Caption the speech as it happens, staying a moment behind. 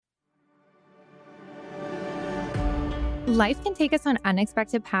Life can take us on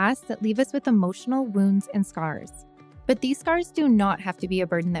unexpected paths that leave us with emotional wounds and scars. But these scars do not have to be a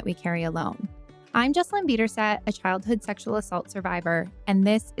burden that we carry alone. I'm Jessalyn Biederstadt, a childhood sexual assault survivor, and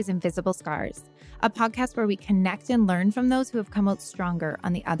this is Invisible Scars, a podcast where we connect and learn from those who have come out stronger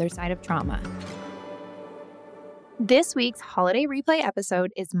on the other side of trauma. This week's holiday replay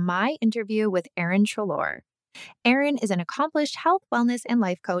episode is my interview with Erin Treloar. Erin is an accomplished health, wellness, and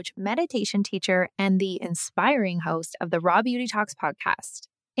life coach, meditation teacher, and the inspiring host of the Raw Beauty Talks podcast.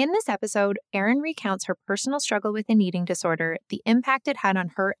 In this episode, Erin recounts her personal struggle with an eating disorder, the impact it had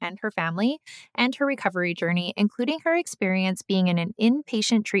on her and her family, and her recovery journey, including her experience being in an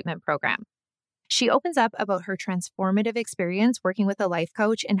inpatient treatment program. She opens up about her transformative experience working with a life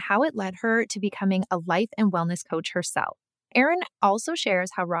coach and how it led her to becoming a life and wellness coach herself. Erin also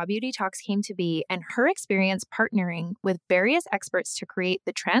shares how Raw Beauty Talks came to be and her experience partnering with various experts to create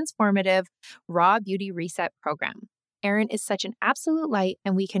the transformative Raw Beauty Reset program. Erin is such an absolute light,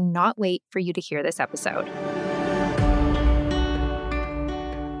 and we cannot wait for you to hear this episode.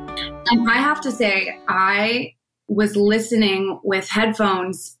 And I have to say, I was listening with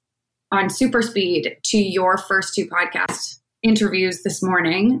headphones on super speed to your first two podcast interviews this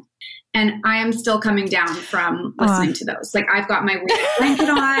morning. And I am still coming down from listening to those. Like, I've got my weighted blanket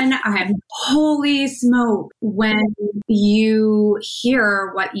on. I'm holy smoke. When you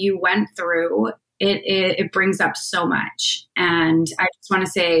hear what you went through, it brings up so much. And I just want to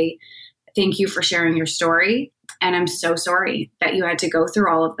say thank you for sharing your story. And I'm so sorry that you had to go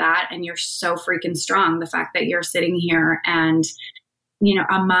through all of that. And you're so freaking strong. The fact that you're sitting here and, you know,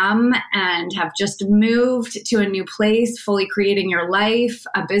 a mom and have just moved to a new place, fully creating your life,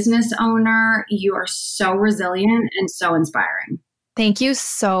 a business owner. You are so resilient and so inspiring. Thank you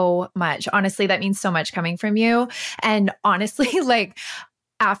so much. Honestly, that means so much coming from you. And honestly, right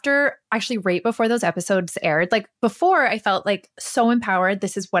before those episodes aired, before I felt so empowered.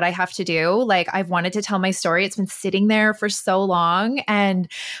 This is what I have to do. I've wanted to tell my story. It's been sitting there for so long.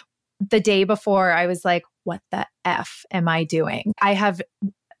 And the day before I was like, what the F am I doing? I have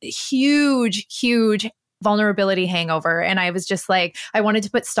huge vulnerability hangover. And I was just I wanted to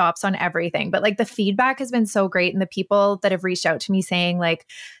put stops on everything. But the feedback has been so great. And the people that have reached out to me saying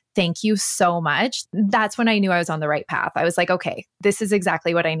thank you so much. That's when I knew I was on the right path. I was like, okay, this is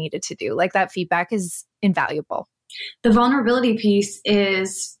exactly what I needed to do. That feedback is invaluable. The vulnerability piece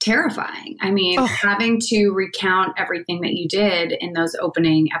is terrifying. I mean, having to recount everything that you did in those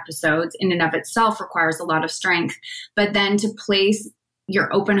opening episodes in and of itself requires a lot of strength. But then to place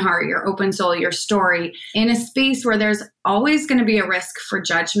your open heart, your open soul, your story in a space where there's always going to be a risk for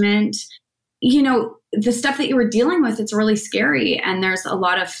judgment, you know, the stuff that you were dealing with, it's really scary. And there's a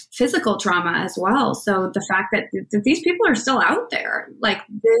lot of physical trauma as well. So the fact that these people are still out there,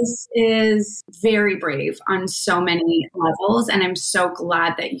 this is very brave on so many levels. And I'm so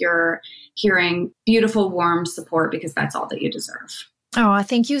glad that you're hearing beautiful, warm support, because that's all that you deserve. Oh,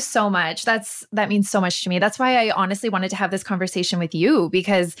 thank you so much. That means so much to me. That's why I honestly wanted to have this conversation with you,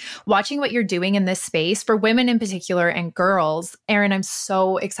 because watching what you're doing in this space for women in particular and girls, Erin, I'm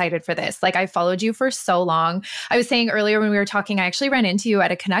so excited for this. I followed you for so long. I was saying earlier when we were talking, I actually ran into you at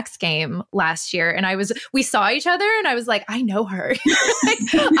a Canucks game last year, and we saw each other, and I was like, I know her.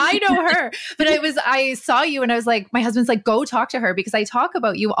 I know her. But I saw you, and I was like, my husband's like, go talk to her, because I talk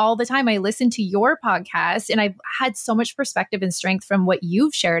about you all the time. I listen to your podcast, and I've had so much perspective and strength from what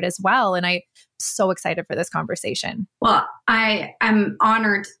you've shared as well. And I'm so excited for this conversation. Well, I am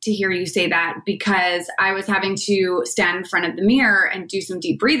honored to hear you say that, because I was having to stand in front of the mirror and do some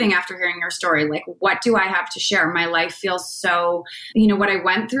deep breathing after hearing your story. What do I have to share? My life feels so, what I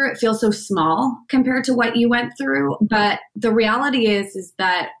went through, it feels so small compared to what you went through. But the reality is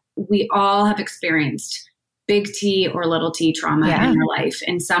that we all have experienced big T or little t trauma in our life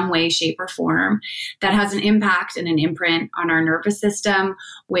in some way, shape, or form that has an impact and an imprint on our nervous system,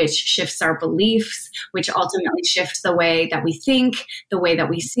 which shifts our beliefs, which ultimately shifts the way that we think, the way that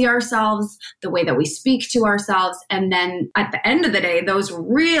we see ourselves, the way that we speak to ourselves. And then at the end of the day, those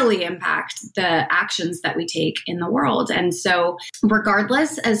really impact the actions that we take in the world. And so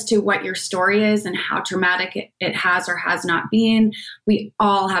regardless as to what your story is and how traumatic it has or has not been, we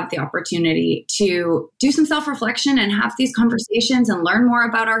all have the opportunity to do some self-reflection and have these conversations and learn more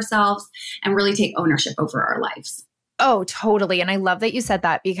about ourselves and really take ownership over our lives. Oh, totally. And I love that you said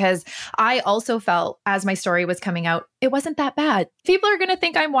that, because I also felt as my story was coming out, it wasn't that bad. People are going to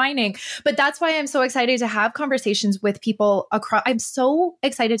think I'm whining, but that's why I'm so excited to have conversations with people across. I'm so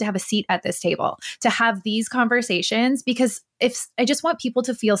excited to have a seat at this table, to have these conversations, because I just want people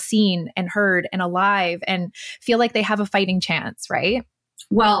to feel seen and heard and alive and feel like they have a fighting chance, right?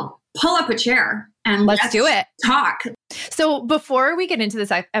 Well, pull up a chair and let's do it. Talk. So before we get into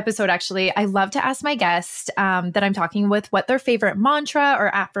this episode, actually, I love to ask my guest that I'm talking with what their favorite mantra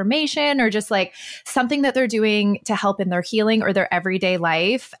or affirmation or just like something that they're doing to help in their healing or their everyday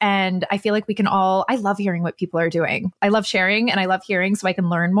life. And I feel like I love hearing what people are doing. I love sharing and I love hearing so I can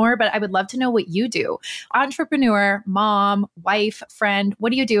learn more, but I would love to know what you do. Entrepreneur, mom, wife, friend.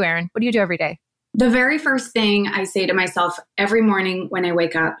 What do you do, Erin? What do you do every day? The very first thing I say to myself every morning when I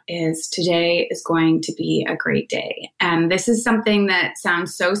wake up is today is going to be a great day. And this is something that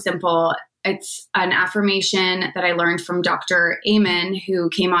sounds so simple. It's an affirmation that I learned from Dr. Erin, who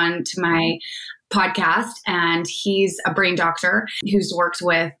came on to my podcast, and he's a brain doctor who's worked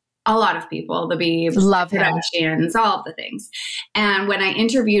with a lot of people, the Beebs, love the Kardashians, all of the things. And when I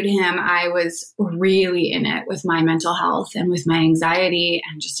interviewed him, I was really in it with my mental health and with my anxiety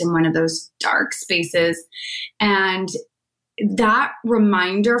and just in one of those dark spaces. And that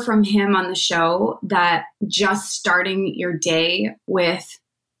reminder from him on the show that just starting your day with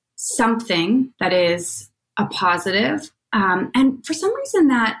something that is a positive, and for some reason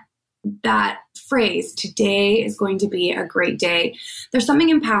that phrase, today is going to be a great day. There's something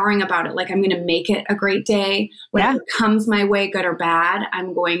empowering about it. Like, I'm going to make it a great day. Whatever comes my way, good or bad,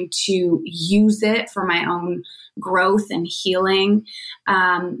 I'm going to use it for my own growth and healing,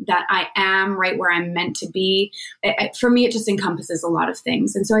 that I am right where I'm meant to be. For me, it just encompasses a lot of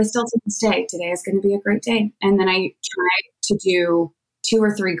things. And so I still to this day, today is going to be a great day. And then I try to do 2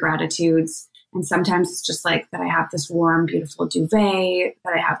 or 3 gratitudes. And sometimes it's just like that I have this warm, beautiful duvet,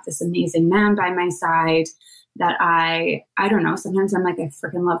 that I have this amazing man by my side, that I don't know, sometimes I'm like, I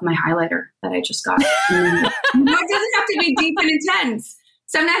freaking love my highlighter that I just got. It doesn't have to be deep and intense.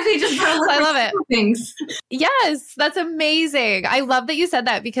 Sometimes they just put a little I love it. things. Yes, that's amazing. I love that you said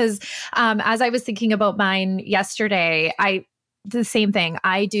that because as I was thinking about mine yesterday, the same thing.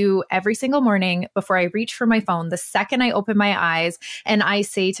 I do every single morning before I reach for my phone, the second I open my eyes, and I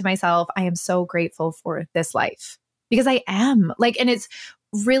say to myself, I am so grateful for this life, because I am and it's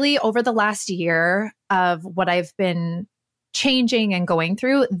really over the last year of what I've been changing and going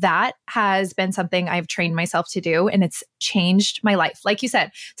through, that has been something I've trained myself to do. And it's changed my life. Like you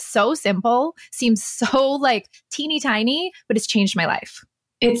said, so simple, seems so teeny tiny, but it's changed my life.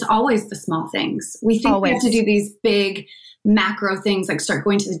 It's always the small things. We think we have to do these big macro things, like start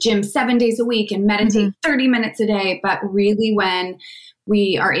going to the gym 7 days a week and meditate 30 minutes a day. But really, when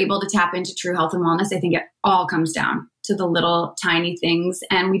we are able to tap into true health and wellness, I think it all comes down to the little tiny things,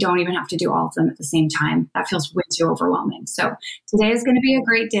 and we don't even have to do all of them at the same time. That feels way too overwhelming. So today is going to be a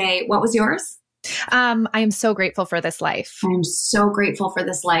great day. What was yours? I am so grateful for this life. I'm so grateful for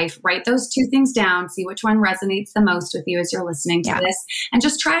this life. Write those 2 things down. See which one resonates the most with you as you're listening to this, and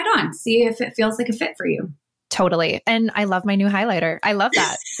just try it on. See if it feels like a fit for you. Totally. And I love my new highlighter. I love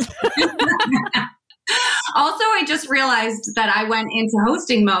that. Also, I just realized that I went into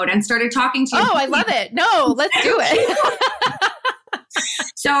hosting mode and started talking to you. Oh, I love it. No, let's do it.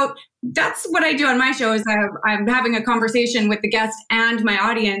 So that's what I do on my show is I'm having a conversation with the guest and my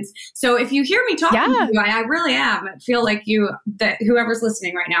audience. So if you hear me talking to you, I really am. I feel like that whoever's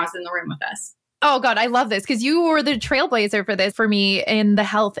listening right now is in the room with us. Oh God, I love this because you were the trailblazer for this for me in the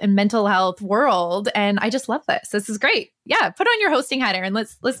health and mental health world. And I just love this. This is great. Yeah. Put on your hosting hat, Erin.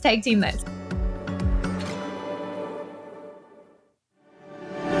 Let's tag team this.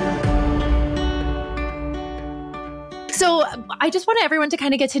 So I just want everyone to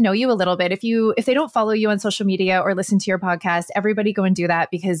kind of get to know you a little bit. If they don't follow you on social media or listen to your podcast, everybody go and do that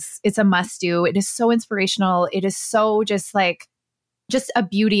because it's a must do. It is so inspirational. It is so just a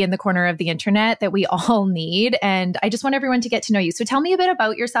beauty in the corner of the internet that we all need. And I just want everyone to get to know you. So tell me a bit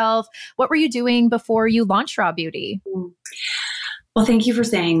about yourself. What were you doing before you launched Raw Beauty? Well, thank you for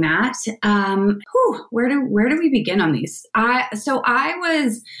saying that. Where do we begin on these? I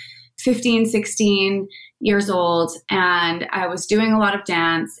was 15, 16 years old, and I was doing a lot of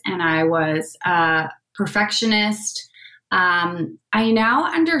dance, and I was a perfectionist. I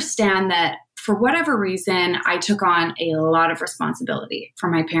now understand that for whatever reason, I took on a lot of responsibility for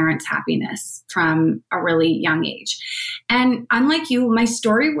my parents' happiness from a really young age. And unlike you, my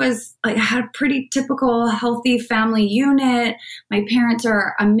story was I had a pretty typical healthy family unit. My parents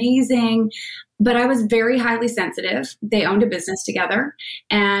are amazing, but I was very highly sensitive. They owned a business together,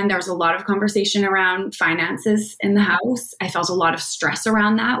 and there was a lot of conversation around finances in the house. I felt a lot of stress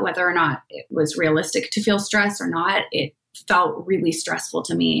around that, whether or not it was realistic to feel stress or not. It felt really stressful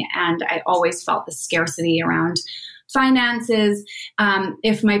to me. And I always felt the scarcity around finances.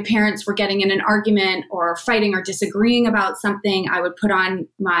 If my parents were getting in an argument or fighting or disagreeing about something, I would put on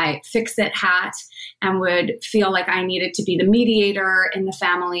my fix-it hat and would feel like I needed to be the mediator in the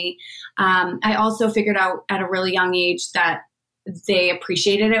family. I also figured out at a really young age that they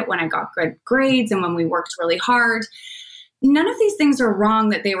appreciated it when I got good grades and when we worked really hard. None of these things are wrong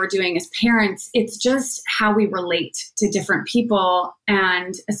that they were doing as parents. It's just how we relate to different people.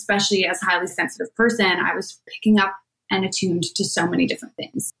 And especially as a highly sensitive person, I was picking up and attuned to so many different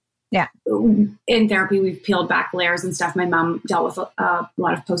things. Yeah. In therapy, we've peeled back layers and stuff. My mom dealt with a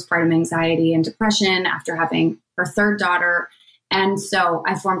lot of postpartum anxiety and depression after having her third daughter. And so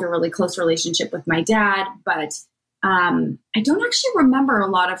I formed a really close relationship with my dad, but I don't actually remember a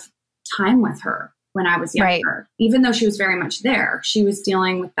lot of time with her when I was younger, right. Even though she was very much there. She was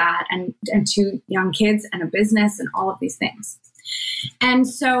dealing with that and two young kids and a business and all of these things. And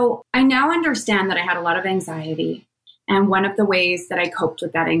so I now understand that I had a lot of anxiety. And one of the ways that I coped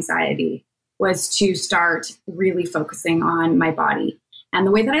with that anxiety was to start really focusing on my body and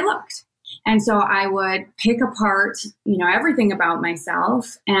the way that I looked. And so I would pick apart, everything about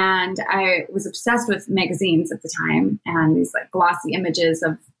myself. And I was obsessed with magazines at the time and these like glossy images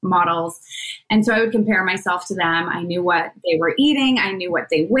of models. And so I would compare myself to them. I knew what they were eating. I knew what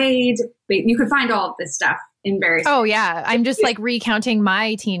they weighed. You could find all of this stuff in various. Oh yeah. I'm just like recounting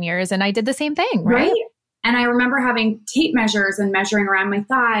my teen years and I did the same thing, right? And I remember having tape measures and measuring around my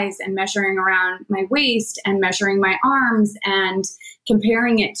thighs and measuring around my waist and measuring my arms and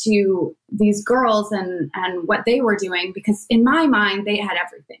comparing it to these girls and what they were doing, because in my mind, they had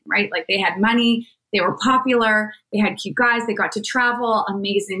everything, right? Like they had money, they were popular, they had cute guys, they got to travel,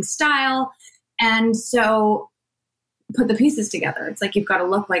 amazing style. And so put the pieces together. It's like, you've got to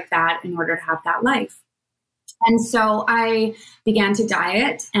look like that in order to have that life. And so I began to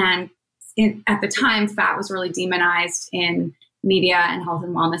diet, and at the time, fat was really demonized in media and health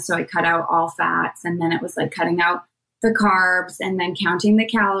and wellness. So I cut out all fats, and then it was like cutting out the carbs and then counting the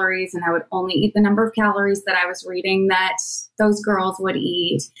calories. And I would only eat the number of calories that I was reading that those girls would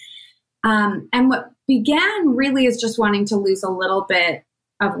eat. And what began really as just wanting to lose a little bit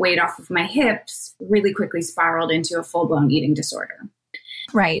of weight off of my hips really quickly spiraled into a full-blown eating disorder.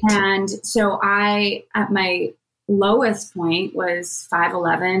 Right. And so I, at my lowest point, was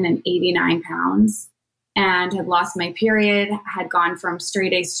 5'11" and 89 pounds and had lost my period, had gone from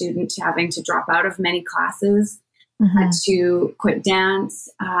straight A student to having to drop out of many classes, had to quit dance.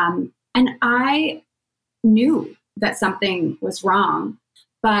 And I knew that something was wrong,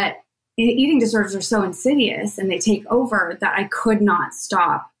 but eating disorders are so insidious and they take over that I could not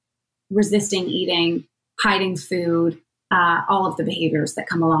stop resisting eating, hiding food, all of the behaviors that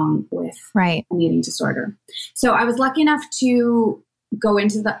come along with an eating disorder. So I was lucky enough to go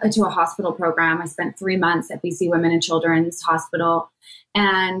into a hospital program. I spent 3 months at BC Women and Children's Hospital,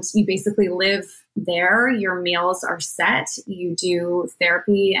 and you basically live there. Your meals are set. You do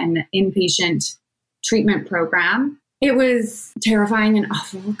therapy and inpatient treatment program. It was terrifying and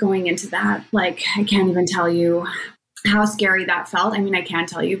awful going into that. Like, I can't even tell you how scary that felt. I mean, I can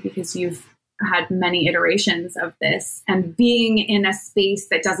tell you because you've had many iterations of this, and being in a space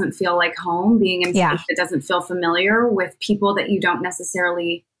that doesn't feel like home, being in a space that doesn't feel familiar with people that you don't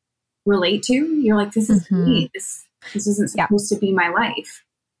necessarily relate to. You're like, this is me. This isn't supposed to be my life.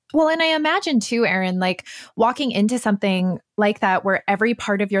 Well, and I imagine too, Erin, like walking into something like that where every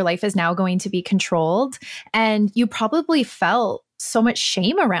part of your life is now going to be controlled, and you probably felt so much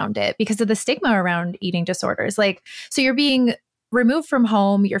shame around it because of the stigma around eating disorders. Like, so you're being removed from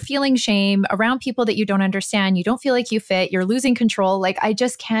home, you're feeling shame around people that you don't understand, you don't feel like you fit, you're losing control. Like, I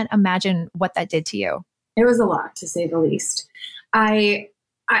just can't imagine what that did to you. It was a lot, to say the least. I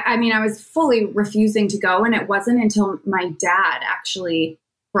mean, I was fully refusing to go. And it wasn't until my dad actually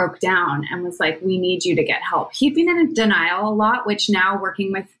broke down and was like, we need you to get help. He'd been in denial a lot, which now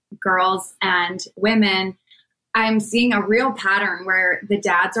working with girls and women, I'm seeing a real pattern where the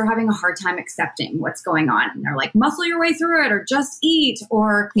dads are having a hard time accepting what's going on. And they're like, muscle your way through it, or just eat,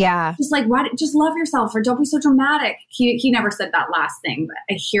 or just like, why, just love yourself, or don't be so dramatic. He never said that last thing, but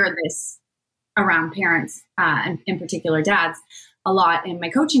I hear this around parents, and in particular dads, a lot in my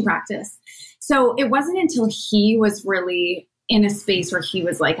coaching practice. So it wasn't until he was really in a space where he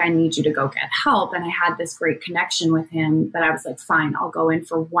was like, I need you to go get help. And I had this great connection with him that I was like, fine, I'll go in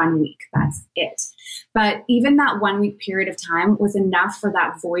for 1 week. That's it. But even that 1 week period of time was enough for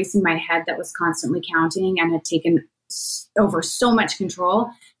that voice in my head that was constantly counting and had taken over so much control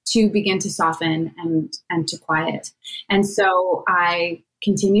to begin to soften and to quiet. And so I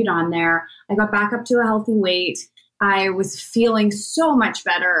continued on there. I got back up to a healthy weight. I was feeling so much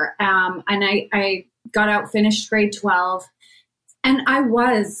better. And I got out, finished grade 12, and I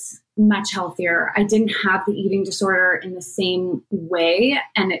was much healthier. I didn't have the eating disorder in the same way,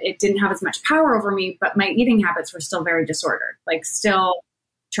 and it didn't have as much power over me, but my eating habits were still very disordered, like still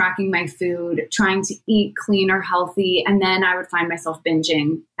tracking my food, trying to eat clean or healthy. And then I would find myself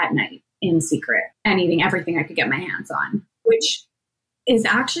binging at night in secret and eating everything I could get my hands on, which is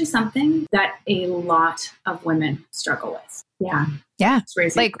actually something that a lot of women struggle with. Yeah. Yeah.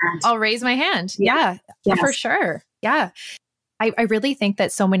 Like, I'll raise my hand. Yeah. Yes. For sure. Yeah. I really think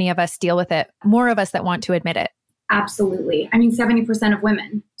that so many of us deal with it, more of us that want to admit it. Absolutely. I mean, 70% of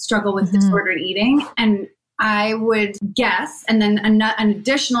women struggle with disordered eating. And I would guess, and then an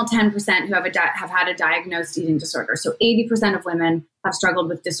additional 10% who have had a diagnosed eating disorder. So 80% of women have struggled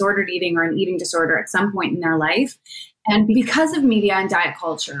with disordered eating or an eating disorder at some point in their life. And because of media and diet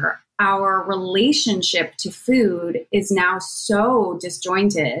culture, our relationship to food is now so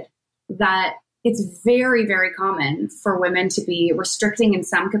disjointed that it's very, very common for women to be restricting in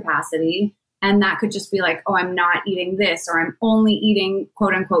some capacity. And that could just be like, oh, I'm not eating this, or I'm only eating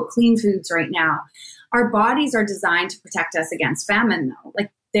quote unquote clean foods right now. Our bodies are designed to protect us against famine, though.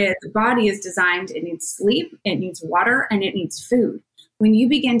 Like the body is designed, it needs sleep, it needs water, and it needs food. When you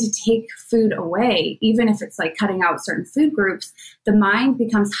begin to take food away, even if it's like cutting out certain food groups, the mind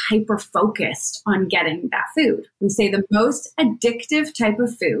becomes hyper-focused on getting that food. We say the most addictive type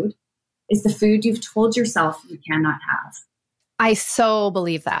of food is the food you've told yourself you cannot have. I so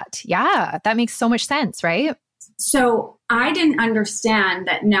believe that. Yeah, that makes so much sense, right? So I didn't understand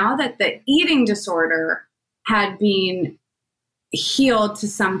that now that the eating disorder had been healed to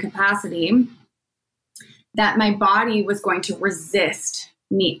some capacity, that my body was going to resist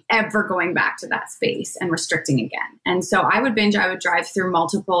me ever going back to that space and restricting again. And so I would binge, I would drive through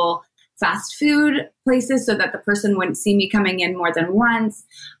multiple fast food places so that the person wouldn't see me coming in more than once.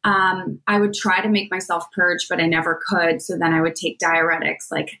 I would try to make myself purge, but I never could. So then I would take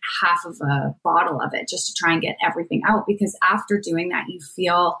diuretics, like half of a bottle of it, just to try and get everything out. Because after doing that, you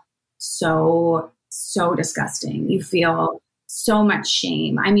feel so disgusting. You feel so much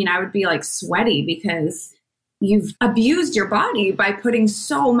shame. I mean, I would be like sweaty because you've abused your body by putting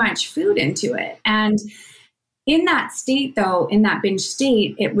so much food into it. And in that state, though, in that binge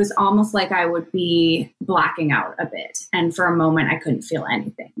state, it was almost like I would be blacking out a bit. And for a moment, I couldn't feel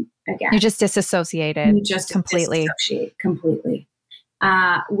anything again. You just disassociated. You just completely. Disassociate completely,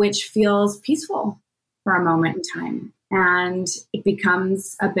 which feels peaceful for a moment in time. And it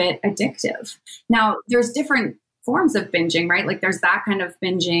becomes a bit addictive. Now, there's different forms of binging, right? Like there's that kind of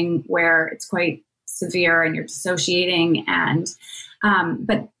binging where it's quite severe and you're dissociating, and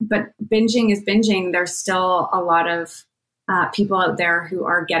but binging is binging. There's still a lot of people out there who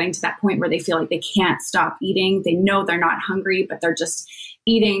are getting to that point where they feel like they can't stop eating. They know they're not hungry, but they're just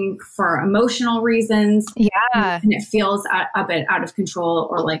eating for emotional reasons. Yeah. And it feels a bit out of control,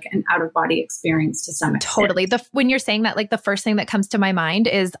 or like an out of body experience to some extent. Totally. When you're saying that, like the first thing that comes to my mind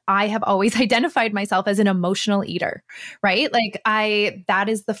is I have always identified myself as an emotional eater, right? Like that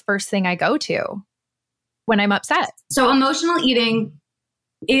is the first thing I go to when I'm upset. So emotional eating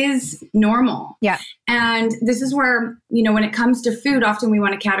is normal. Yeah. And this is where, when it comes to food, often we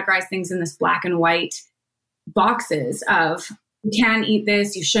want to categorize things in this black and white boxes of you can eat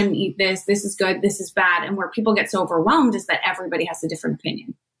this, you shouldn't eat this is good, this is bad. And where people get so overwhelmed is that everybody has a different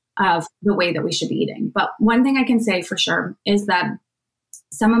opinion of the way that we should be eating. But one thing I can say for sure is that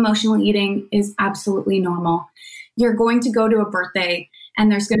some emotional eating is absolutely normal. You're going to go to a birthday and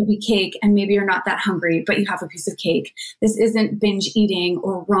there's going to be cake, and maybe you're not that hungry, but you have a piece of cake. This isn't binge eating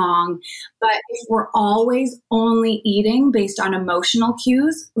or wrong. But if we're always only eating based on emotional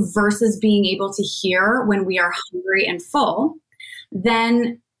cues versus being able to hear when we are hungry and full,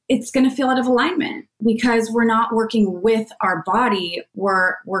 then it's going to feel out of alignment because we're not working with our body.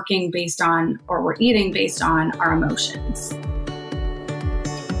 We're working based on, or we're eating based on our emotions.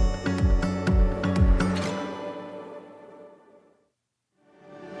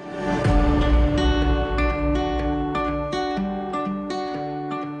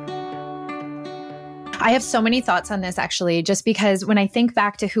 I have so many thoughts on this actually, just because when I think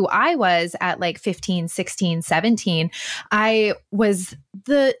back to who I was at like 15, 16, 17, I was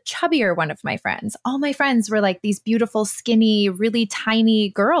the chubbier one of my friends. All my friends were like these beautiful, skinny, really tiny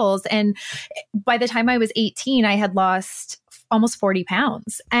girls. And by the time I was 18, I had lost almost 40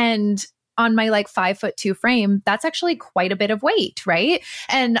 pounds. And on my like 5'2" frame, that's actually quite a bit of weight, right?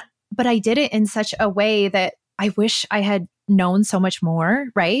 But I did it in such a way that I wish I had known so much more,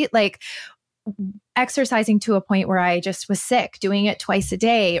 right? Like exercising to a point where I just was sick, doing it twice a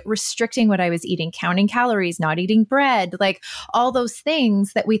day, restricting what I was eating, counting calories, not eating bread, like all those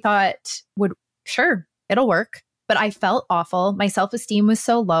things that we thought would sure, it'll work. But I felt awful. My self-esteem was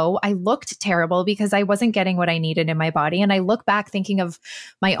so low. I looked terrible because I wasn't getting what I needed in my body. And I look back thinking of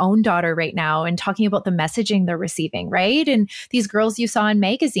my own daughter right now and talking about the messaging they're receiving, right? And these girls you saw in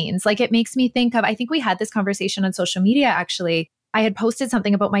magazines, like it makes me think of, I think we had this conversation on social media actually. I had posted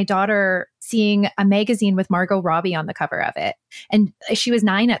something about my daughter seeing a magazine with Margot Robbie on the cover of it. And she was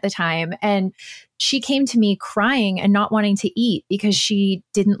 9 at the time. And she came to me crying and not wanting to eat because she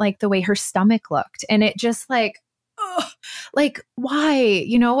didn't like the way her stomach looked. And it just like, why,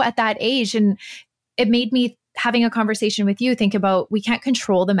 at that age? And it made me, having a conversation with you, think about, we can't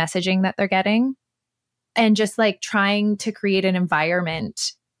control the messaging that they're getting, and just like trying to create an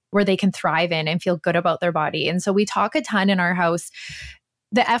environment where they can thrive in and feel good about their body. And so we talk a ton in our house.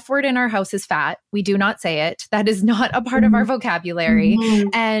 The F word in our house is fat. We do not say it. That is not a part of our vocabulary.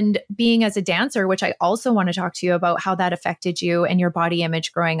 And being as a dancer, which I also want to talk to you about how that affected you and your body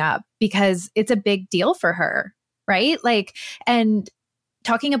image growing up, because it's a big deal for her, right? Like, and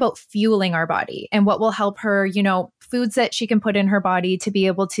talking about fueling our body and what will help her, foods that she can put in her body to be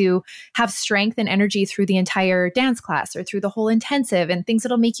able to have strength and energy through the entire dance class or through the whole intensive, and things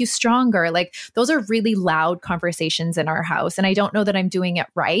that'll make you stronger. Like, those are really loud conversations in our house. And I don't know that I'm doing it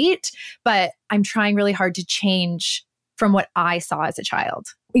right, but I'm trying really hard to change from what I saw as a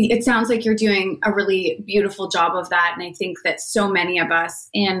child. It sounds like you're doing a really beautiful job of that. And I think that so many of us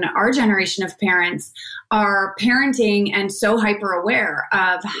in our generation of parents are parenting and so hyper aware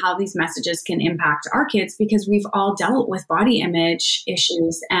of how these messages can impact our kids, because we've all dealt with body image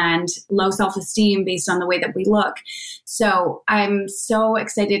issues and low self-esteem based on the way that we look. So I'm so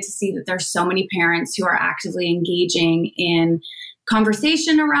excited to see that there's so many parents who are actively engaging in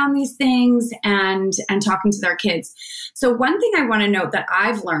conversation around these things and talking to their kids. So one thing I want to note that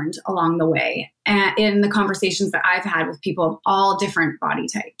I've learned along the way in the conversations that I've had with people of all different body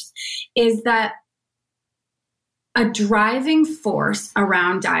types is that a driving force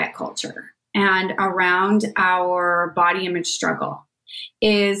around diet culture and around our body image struggle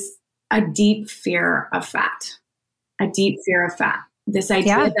is a deep fear of fat, This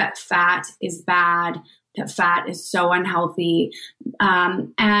idea that fat is bad, that fat is so unhealthy.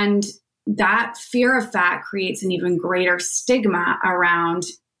 And that fear of fat creates an even greater stigma around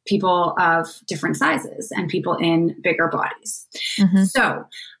people of different sizes and people in bigger bodies. So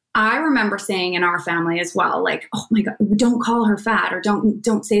I remember saying in our family as well, like, oh my God, don't call her fat, or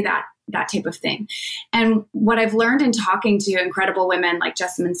don't say that type of thing. And what I've learned in talking to incredible women like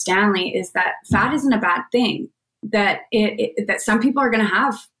Jessamine Stanley is that fat isn't a bad thing. That that some people are going to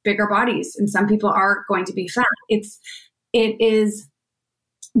have bigger bodies and some people are going to be fat. It is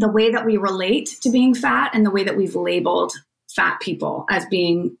the way that we relate to being fat and the way that we've labeled fat people as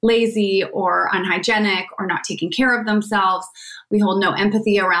being lazy or unhygienic or not taking care of themselves. We hold no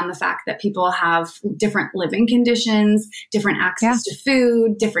empathy around the fact that people have different living conditions, different access to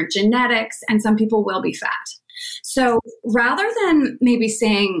food, different genetics, and some people will be fat. So rather than maybe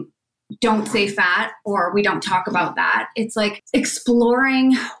saying, don't say fat, or we don't talk about that, it's like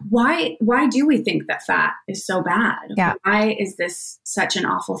exploring why do we think that fat is so bad? Why is this such an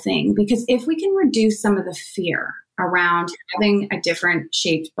awful thing? Because if we can reduce some of the fear around having a different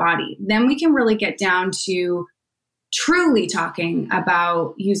shaped body, then we can really get down to truly talking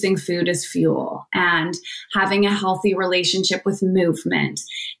about using food as fuel and having a healthy relationship with movement.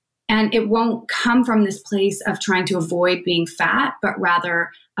 And it won't come from this place of trying to avoid being fat, but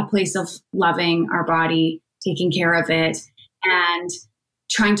rather a place of loving our body, taking care of it, and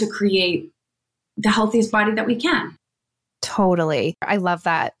trying to create the healthiest body that we can. Totally. I love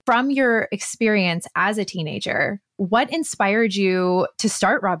that. From your experience as a teenager, what inspired you to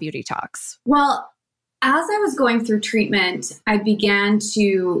start Raw Beauty Talks? Well, as I was going through treatment, I began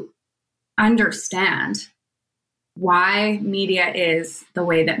to understand why media is the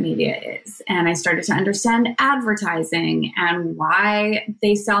way that media is. And I started to understand advertising and why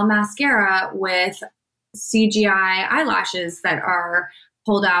they sell mascara with CGI eyelashes that are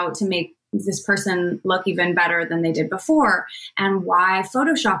pulled out to make this person look even better than they did before, and why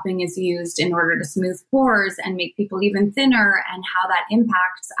photoshopping is used in order to smooth pores and make people even thinner, and how that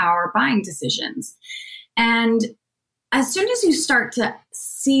impacts our buying decisions. And as soon as you start to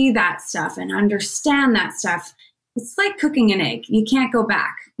see that stuff and understand that stuff, it's like cooking an egg. You can't go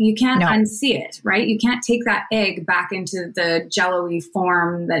back. You can't unsee it, right? You can't take that egg back into the jello-y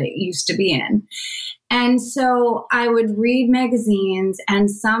form that it used to be in. And so I would read magazines,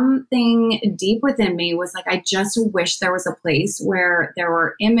 and something deep within me was like, I just wish there was a place where there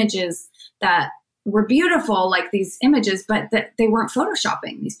were images that were beautiful, like these images, but that they weren't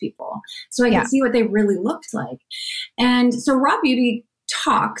photoshopping these people. So I could see what they really looked like. And so Raw Beauty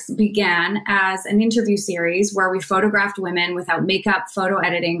talks began as an interview series where we photographed women without makeup, photo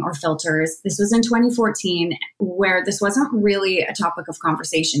editing, or filters. This was in 2014, where this wasn't really a topic of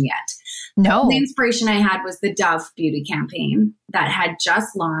conversation yet. No. The inspiration I had was the Dove beauty campaign that had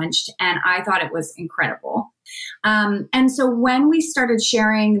just launched, and I thought it was incredible. And so when we started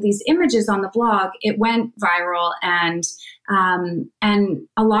sharing these images on the blog, it went viral, and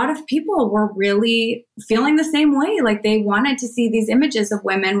a lot of people were really feeling the same way. Like they wanted to see these images of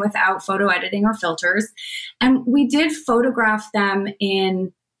women without photo editing or filters. And we did photograph them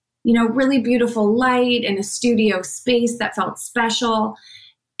in, really beautiful light in a studio space that felt special.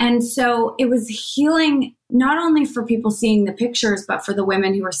 And so it was healing, not only for people seeing the pictures, but for the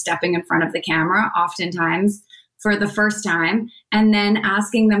women who were stepping in front of the camera, oftentimes for the first time, and then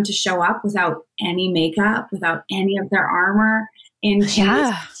asking them to show up without any makeup, without any of their armor, in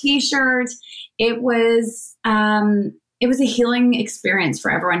jeans, t-shirt. It was a healing experience for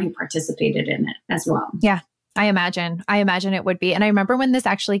everyone who participated in it as well. Yeah. I imagine it would be. And I remember when this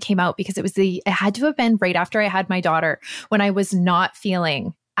actually came out, because it had to have been right after I had my daughter, when I was not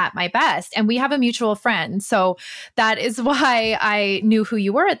feeling at my best. And we have a mutual friend. So that is why I knew who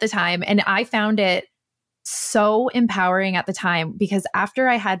you were at the time. And I found it so empowering at the time, because after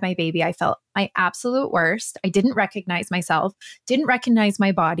I had my baby, I felt my absolute worst. I didn't recognize myself, didn't recognize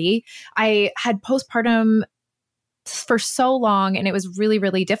my body. I had postpartum for so long, and it was really,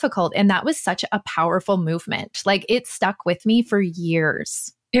 really difficult. And that was such a powerful movement. Like it stuck with me for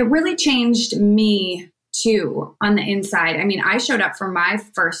years. It really changed me too on the inside. I mean, I showed up for my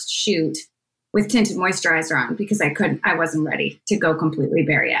first shoot with tinted moisturizer on because I wasn't ready to go completely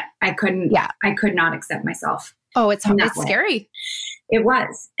bare yet. I could not accept myself. Oh, it's scary. It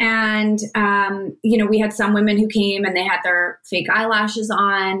was. And, we had some women who came and they had their fake eyelashes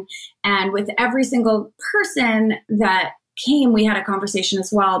on. And with every single person that came, we had a conversation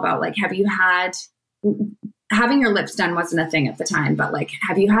as well about like, having your lips done wasn't a thing at the time, but like,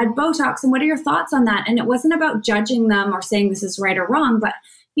 have you had Botox and what are your thoughts on that? And it wasn't about judging them or saying this is right or wrong, but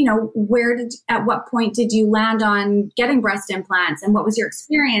at what point did you land on getting breast implants and what was your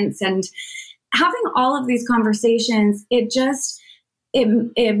experience? And having all of these conversations,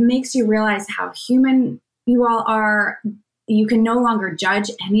 it makes you realize how human you all are. You can no longer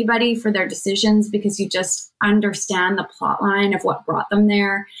judge anybody for their decisions because you just understand the plot line of what brought them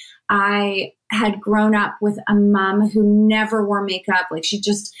there. I had grown up with a mom who never wore makeup. Like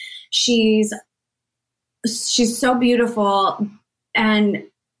she's so beautiful and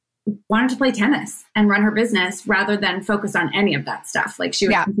wanted to play tennis and run her business rather than focus on any of that stuff. Like she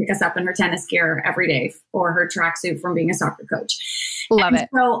would pick us up in her tennis gear every day or her tracksuit from being a soccer coach. Love it.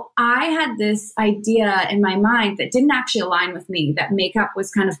 So I had this idea in my mind that didn't actually align with me, that makeup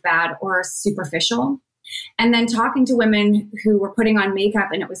was kind of bad or superficial. And then talking to women who were putting on makeup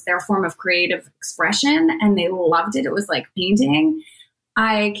and it was their form of creative expression and they loved it. It was like painting.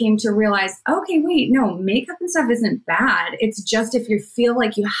 I came to realize, okay, wait, no, makeup and stuff isn't bad. It's just if you feel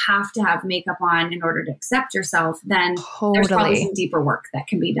like you have to have makeup on in order to accept yourself, then there's probably some deeper work that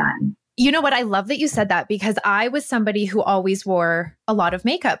can be done. You know what? I love that you said that, because I was somebody who always wore a lot of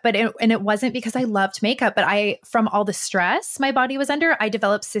makeup, and it wasn't because I loved makeup, but from all the stress my body was under, I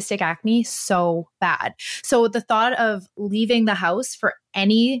developed cystic acne so bad. So the thought of leaving the house for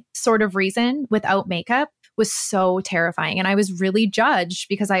any sort of reason without makeup was so terrifying. And I was really judged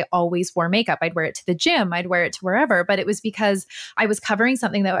because I always wore makeup. I'd wear it to the gym, I'd wear it to wherever, but it was because I was covering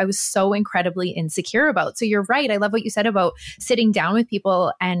something that I was so incredibly insecure about. So you're right. I love what you said about sitting down with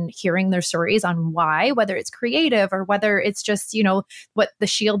people and hearing their stories on why, whether it's creative or whether it's just, what the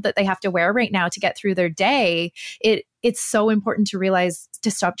shield that they have to wear right now to get through their day. It's so important to realize to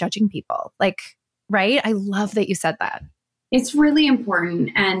stop judging people. Like, right? I love that you said that. It's really important.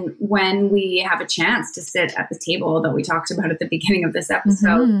 And when we have a chance to sit at the table that we talked about at the beginning of this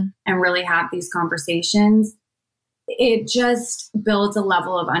episode and really have these conversations, it just builds a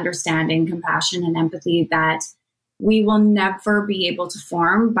level of understanding, compassion, and empathy that we will never be able to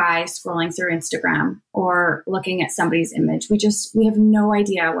form by scrolling through Instagram or looking at somebody's image. We have no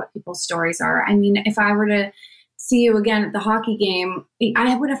idea what people's stories are. I mean, if I were to see you again at the hockey game,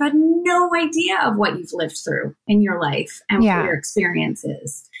 I would have had no idea of what you've lived through in your life and what your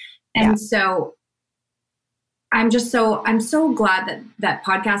experiences. And so I'm so glad that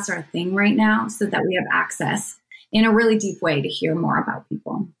podcasts are a thing right now so that we have access in a really deep way to hear more about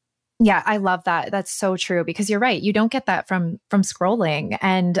people. Yeah, I love that. That's so true because you're right. You don't get that from scrolling.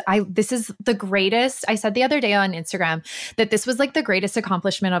 And this is the greatest. I said the other day on Instagram that this was like the greatest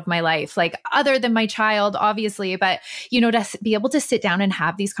accomplishment of my life, like other than my child, obviously, but to be able to sit down and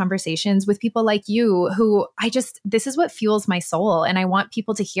have these conversations with people like you who this is what fuels my soul. And I want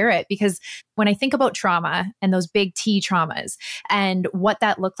people to hear it because when I think about trauma and those big T traumas and what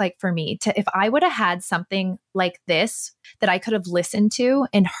that looked like for me if I would have had something like this that I could have listened to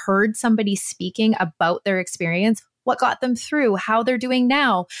and heard somebody speaking about their experience, what got them through, how they're doing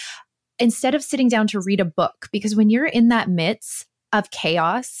now, instead of sitting down to read a book. Because when you're in that midst of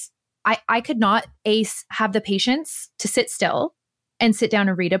chaos, I could not have the patience to sit still and sit down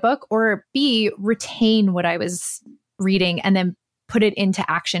and read a book, or B, retain what I was reading and then put it into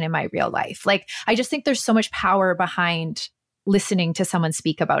action in my real life. Like, I just think there's so much power behind listening to someone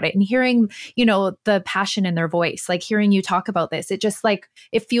speak about it and hearing, the passion in their voice, like hearing you talk about this. It just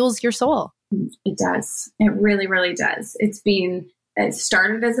it fuels your soul. It does. It really, really does. It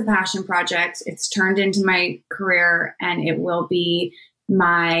started as a passion project. It's turned into my career, and it will be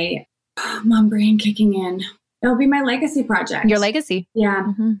my mom brain kicking in. It'll be my legacy project. Your legacy.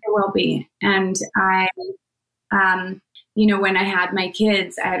 Yeah, It will be. And I, when I had my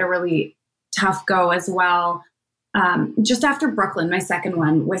kids, I had a really tough go as well. Just after Brooklyn, my second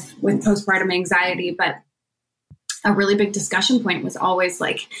one with postpartum anxiety. But a really big discussion point was always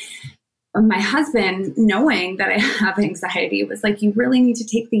like, my husband, knowing that I have anxiety, was like, you really need to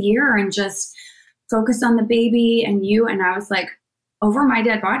take the year and just focus on the baby and you. And I was like, over my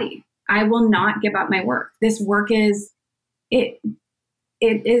dead body, I will not give up my work. This work it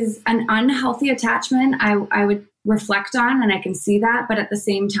is an unhealthy attachment. I would reflect on, and I can see that. But at the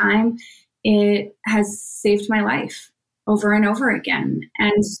same time, it has saved my life over and over again.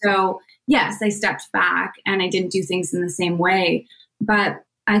 And so, yes, I stepped back and I didn't do things in the same way, but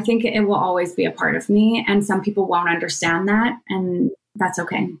I think it will always be a part of me. And some people won't understand that, and that's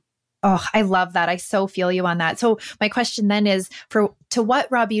okay. Oh, I love that. I so feel you on that. So my question then is, to what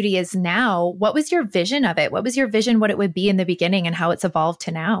Raw Beauty is now, what was your vision of it? What was your vision, what it would be in the beginning and how it's evolved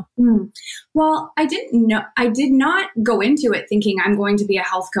to now? Well, I did not go into it thinking I'm going to be a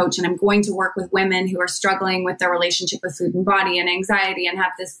health coach and I'm going to work with women who are struggling with their relationship with food and body and anxiety and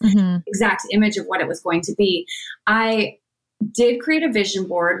have this exact image of what it was going to be. I did create a vision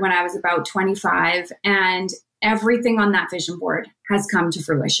board when I was about 25, and everything on that vision board has come to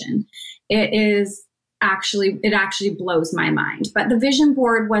fruition. It actually blows my mind. But the vision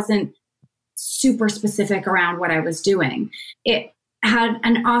board wasn't super specific around what I was doing. It had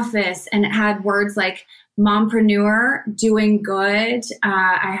an office and it had words like mompreneur, doing good.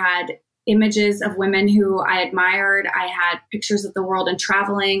 I had images of women who I admired. I had pictures of the world and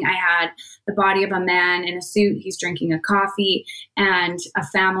traveling. I had the body of a man in a suit. He's drinking a coffee, and a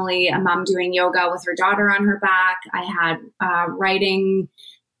family, a mom doing yoga with her daughter on her back. I had writing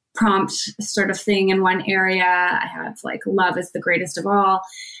prompt sort of thing in one area. I had like love is the greatest of all.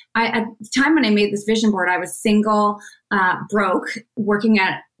 At the time when I made this vision board, I was single, broke, working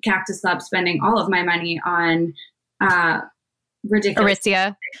at Cactus Lab, spending all of my money on ridiculous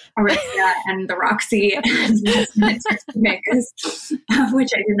Aritzia and the Roxy Vegas, which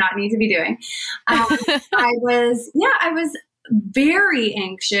I did not need to be doing. I was very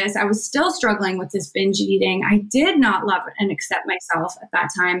anxious. I was still struggling with this binge eating. I did not love and accept myself at that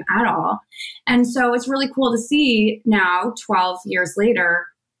time at all. And so it's really cool to see now, 12 years later,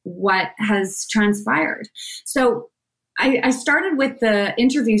 what has transpired. So I started with the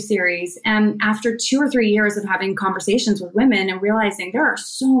interview series, and after 2 or 3 years of having conversations with women and realizing there are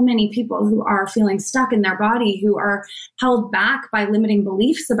so many people who are feeling stuck in their body, who are held back by limiting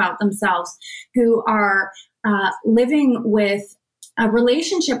beliefs about themselves, who are living with a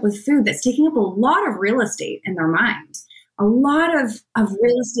relationship with food that's taking up a lot of real estate in their mind, a lot of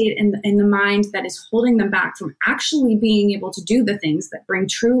real estate in the mind that is holding them back from actually being able to do the things that bring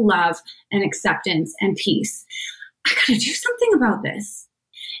true love and acceptance and peace. I got to do something about this.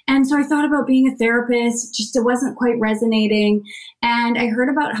 And so I thought about being a therapist, just it wasn't quite resonating. And I heard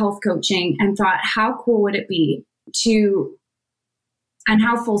about health coaching and thought, how cool would it be and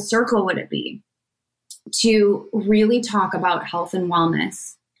how full circle would it be to really talk about health and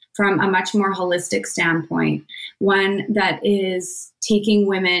wellness from a much more holistic standpoint, one that is taking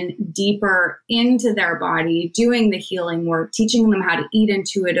women deeper into their body, doing the healing work, teaching them how to eat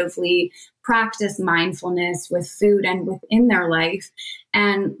intuitively, practice mindfulness with food and within their life,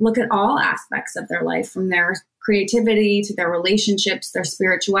 and look at all aspects of their life, from their creativity to their relationships, their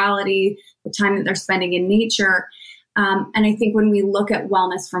spirituality, the time that they're spending in nature. And I think when we look at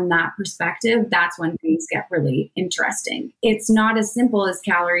wellness from that perspective, that's when things get really interesting. It's not as simple as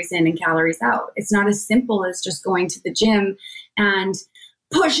calories in and calories out. It's not as simple as just going to the gym and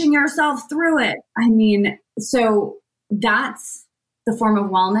pushing yourself through it. I mean, so that's the form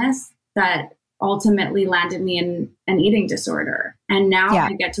of wellness that ultimately landed me in an eating disorder. And now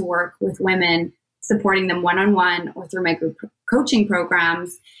I get to work with women, supporting them one-on-one or through my group coaching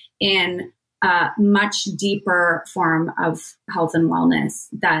programs in a much deeper form of health and wellness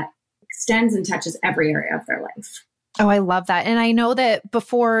that extends and touches every area of their life. Oh, I love that. And I know that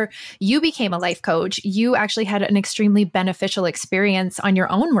before you became a life coach, you actually had an extremely beneficial experience on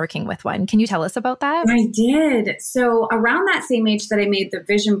your own working with one. Can you tell us about that? I did. So around that same age that I made the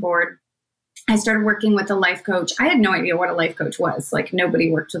vision board, I started working with a life coach. I had no idea what a life coach was. Like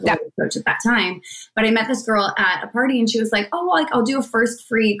nobody worked with a life coach at that time. But I met this girl at a party and she was like, oh, well, like I'll do a first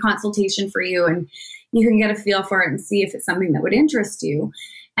free consultation for you and you can get a feel for it and see if it's something that would interest you.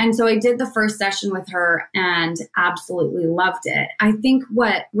 And so I did the first session with her and absolutely loved it. I think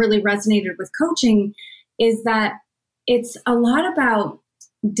what really resonated with coaching is that it's a lot about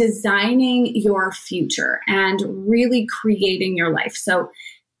designing your future and really creating your life. So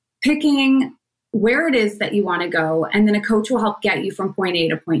picking where it is that you want to go, and then a coach will help get you from point A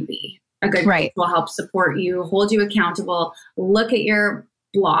to point B. A good coach will help support you, hold you accountable, look at your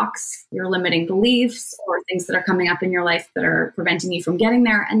blocks, your limiting beliefs, or things that are coming up in your life that are preventing you from getting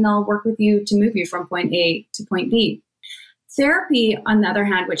there, and they'll work with you to move you from point A to point B. Therapy, on the other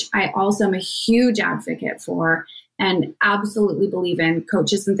hand, which I also am a huge advocate for and absolutely believe in,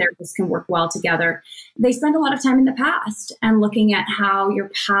 coaches and therapists can work well together. They spend a lot of time in the past and looking at how your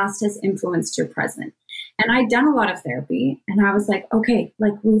past has influenced your present. And I'd done a lot of therapy and I was like, okay,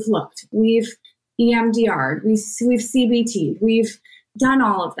 like we've looked, we've EMDR'd, we've CBT'd, we've done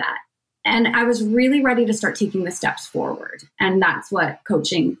all of that. And I was really ready to start taking the steps forward. And that's what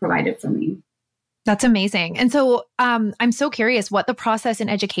coaching provided for me. That's amazing. And so I'm so curious what the process in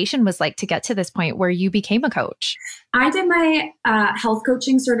education was like to get to this point where you became a coach. I did my health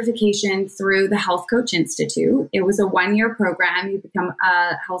coaching certification through the Health Coach Institute. It was a 1-year program. You become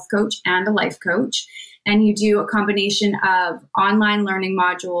a health coach and a life coach. And you do a combination of online learning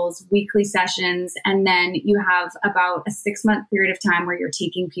modules, weekly sessions, and then you have about a 6-month period of time where you're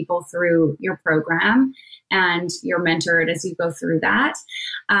taking people through your program and you're mentored as you go through that.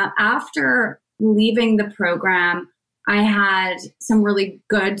 After leaving the program, I had some really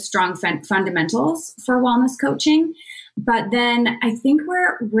good, strong fundamentals for wellness coaching. But then I think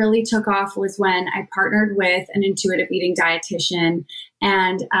where it really took off was when I partnered with an intuitive eating dietitian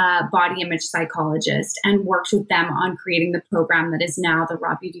and a body image psychologist and worked with them on creating the program that is now the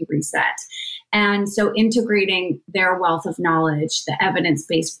Raw Beauty Reset. And so integrating their wealth of knowledge, the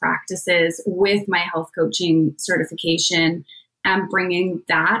evidence-based practices with my health coaching certification and bringing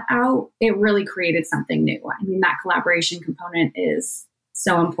that out, it really created something new. I mean, that collaboration component is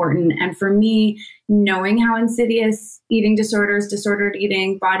so important. And for me, knowing how insidious eating disorders, disordered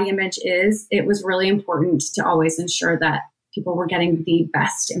eating, body image is, it was really important to always ensure that people were getting the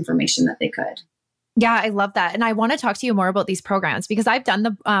best information that they could. Yeah, I love that. And I want to talk to you more about these programs because I've done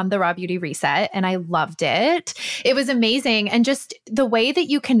the Raw Beauty Reset and I loved it. It was amazing. And just the way that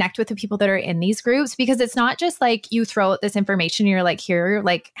you connect with the people that are in these groups, because it's not just like you throw out this information and you're like, here,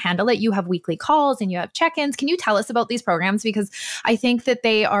 like handle it. You have weekly calls and you have check-ins. Can you tell us about these programs? Because I think that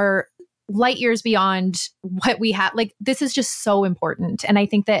they are light years beyond what we have. Like, this is just so important. And I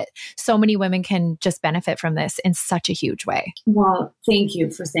think that so many women can just benefit from this in such a huge way. Well, thank you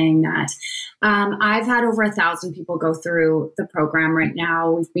for saying that. I've had over 1,000 people go through the program right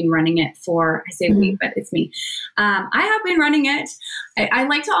now. We've been running it for, I say we, but it's me. I have been running it. I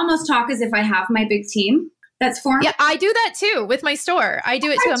like to almost talk as if I have my big team that's formed. Yeah, I do that too with my store. I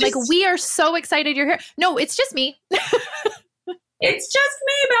do it too. I'm like, we are so excited you're here. No, it's just me. It's just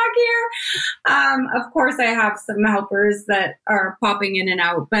me back here. Of course, I have some helpers that are popping in and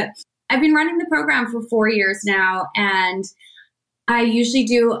out, but I've been running the program for 4 years now, and I usually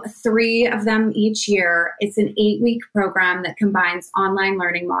do 3 of them each year. It's an 8-week program that combines online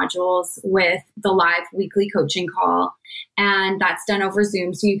learning modules with the live weekly coaching call. And that's done over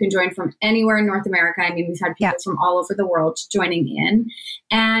Zoom. So you can join from anywhere in North America. I mean, we've had people from all over the world joining in.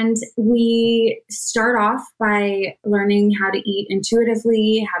 And we start off by learning how to eat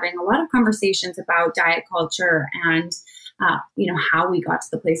intuitively, having a lot of conversations about diet culture and, how we got to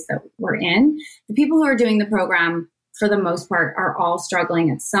the place that we're in. The people who are doing the program, for the most part, are all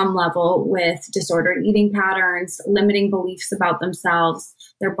struggling at some level with disordered eating patterns, limiting beliefs about themselves.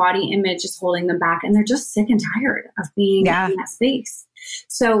 Their body image is holding them back, and they're just sick and tired of being in that space.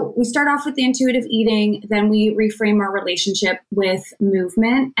 So we start off with the intuitive eating, then we reframe our relationship with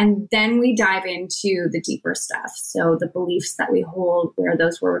movement, and then we dive into the deeper stuff. So the beliefs that we hold, where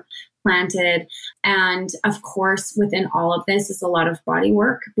those were planted. And of course, within all of this is a lot of body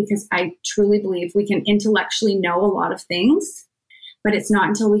work, because I truly believe we can intellectually know a lot of things, but it's not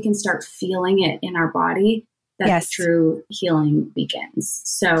until we can start feeling it in our body that the true healing begins.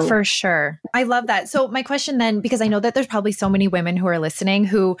 So for sure. I love that. So my question then, because I know that there's probably so many women who are listening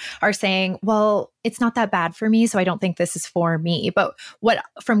who are saying, well, it's not that bad for me, so I don't think this is for me. But what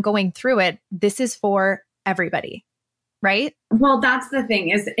from going through it, this is for everybody, right? Well, that's the thing,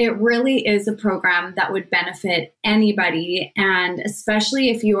 is it really is a program that would benefit anybody. And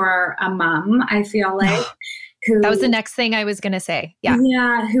especially if you are a mom, I feel like. That was the next thing I was going to say.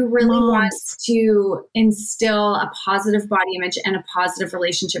 Yeah, who really wants to instill a positive body image and a positive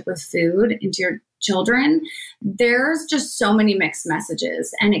relationship with food into your children. There's just so many mixed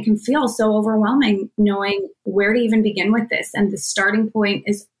messages, and it can feel so overwhelming knowing where to even begin with this. And the starting point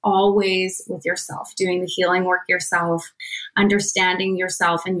is always with yourself, doing the healing work yourself, understanding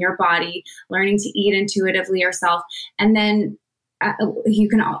yourself and your body, learning to eat intuitively yourself. And then you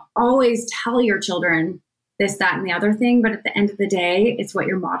can always tell your children this, that, and the other thing. But at the end of the day, it's what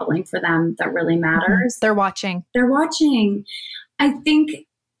you're modeling for them that really matters. They're watching. I think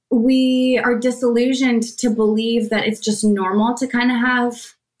we are disillusioned to believe that it's just normal to kind of have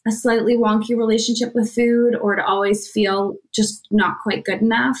a slightly wonky relationship with food, or to always feel just not quite good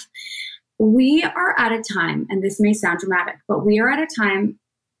enough. We are at a time, and this may sound dramatic, but we are at a time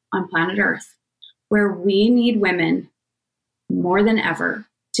on planet Earth where we need women more than ever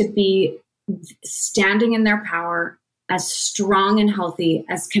to be standing in their power, as strong and healthy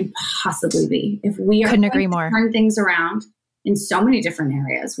as can possibly be. If we are couldn't agree more, turn things around in so many different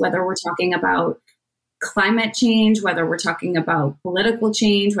areas, whether we're talking about climate change, whether we're talking about political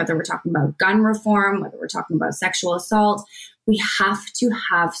change, whether we're talking about gun reform, whether we're talking about sexual assault, we have to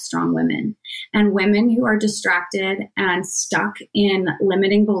have strong women, and women who are distracted and stuck in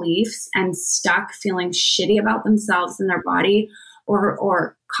limiting beliefs and stuck feeling shitty about themselves and their body,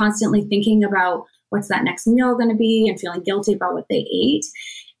 or constantly thinking about what's that next meal going to be and feeling guilty about what they ate.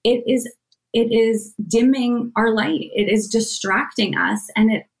 It is dimming our light. It is distracting us,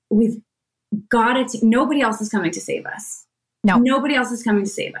 and we've got it. Nobody else is coming to save us. No, nobody else is coming to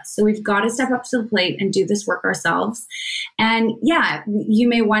save us. So we've got to step up to the plate and do this work ourselves. And yeah, you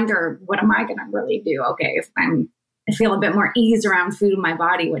may wonder, what am I going to really do? Okay, if I feel a bit more ease around food in my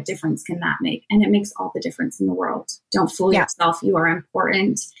body, what difference can that make? And it makes all the difference in the world. Don't fool yourself. You are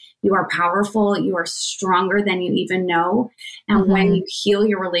important. You are powerful. You are stronger than you even know. And when you heal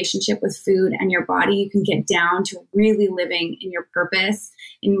your relationship with food and your body, you can get down to really living in your purpose,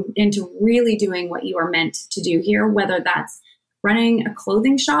 into really doing what you are meant to do here, whether that's running a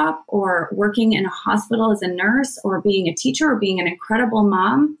clothing shop or working in a hospital as a nurse or being a teacher or being an incredible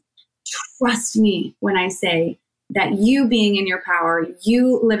mom. Trust me when I say that you being in your power,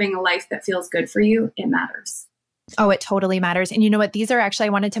 you living a life that feels good for you, it matters. Oh, it totally matters. And you know what? These are actually,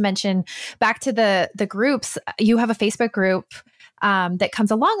 I wanted to mention back to the groups. You have a Facebook group that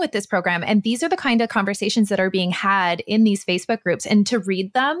comes along with this program. And these are the kind of conversations that are being had in these Facebook groups. And to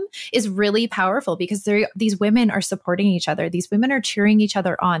read them is really powerful, because these women are supporting each other. These women are cheering each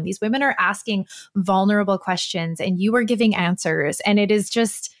other on. These women are asking vulnerable questions, and you are giving answers. And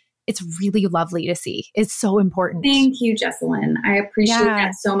it's really lovely to see. It's so important. Thank you, Jessalyn. I appreciate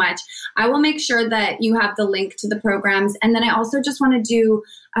that so much. I will make sure that you have the link to the programs. And then I also just want to do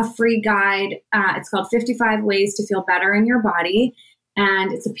a free guide. It's called 55 Ways to Feel Better in Your Body.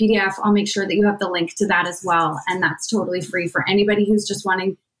 And it's a PDF. I'll make sure that you have the link to that as well. And that's totally free for anybody who's just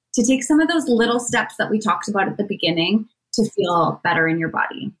wanting to take some of those little steps that we talked about at the beginning to feel better in your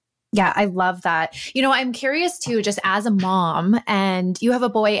body. Yeah, I love that. You know, I'm curious too, just as a mom, and you have a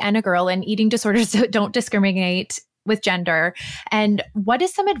boy and a girl, and eating disorders don't discriminate with gender. And what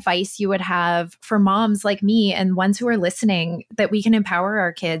is some advice you would have for moms like me and ones who are listening, that we can empower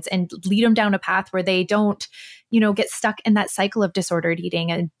our kids and lead them down a path where they don't, get stuck in that cycle of disordered eating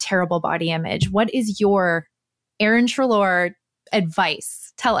and terrible body image? What is your Erin Treloar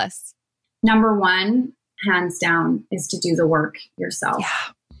advice? Tell us. Number one, hands down, is to do the work yourself.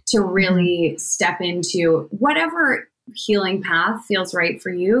 Yeah. To really step into whatever healing path feels right for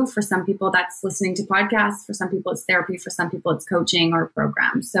you. For some people, that's listening to podcasts. For some people, it's therapy. For some people, it's coaching or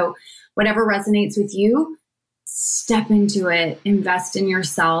programs. So whatever resonates with you, step into it, invest in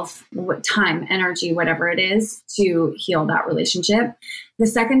yourself, time, energy, whatever it is, to heal that relationship. The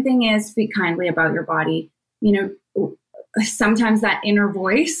second thing is speak kindly about your body. sometimes that inner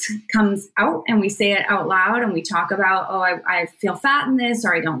voice comes out and we say it out loud and we talk about, oh, I feel fat in this,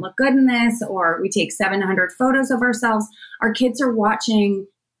 or I don't look good in this, or we take 700 photos of ourselves. Our kids are watching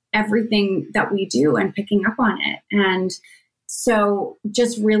everything that we do and picking up on it. And so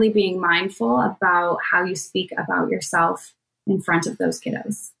just really being mindful about how you speak about yourself in front of those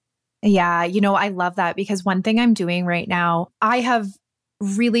kiddos. Yeah, I love that, because one thing I'm doing right now, I have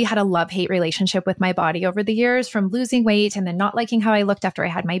really had a love-hate relationship with my body over the years, from losing weight and then not liking how I looked after I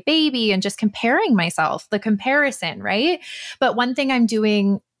had my baby and just comparing myself, the comparison, right? But one thing I'm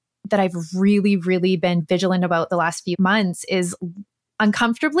doing that I've really, really been vigilant about the last few months is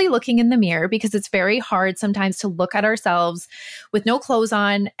uncomfortably looking in the mirror, because it's very hard sometimes to look at ourselves with no clothes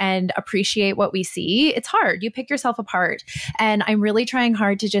on and appreciate what we see. It's hard. You pick yourself apart. And I'm really trying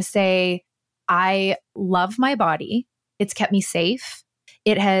hard to just say, I love my body. It's kept me safe.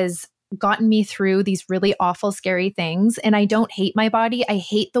 It has gotten me through these really awful, scary things. And I don't hate my body. I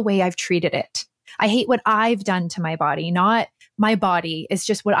hate the way I've treated it. I hate what I've done to my body, not my body. It's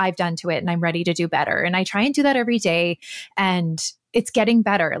just what I've done to it. And I'm ready to do better. And I try and do that every day. And it's getting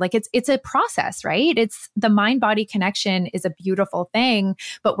better. Like it's a process, right? It's the mind-body connection is a beautiful thing,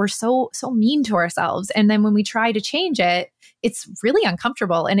 but we're so mean to ourselves. And then when we try to change it, it's really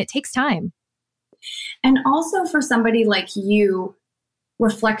uncomfortable and it takes time. And also for somebody like you,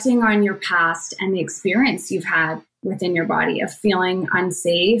 reflecting on your past and the experience you've had within your body of feeling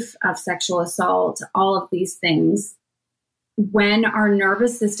unsafe, of sexual assault, all of these things, when our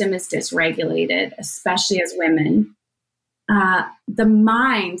nervous system is dysregulated, especially as women,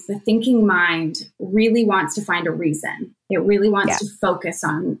 the thinking mind really wants to find a reason. It really wants to focus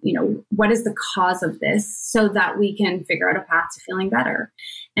on, what is the cause of this, so that we can figure out a path to feeling better.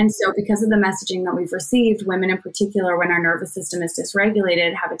 And so because of the messaging that we've received, women in particular, when our nervous system is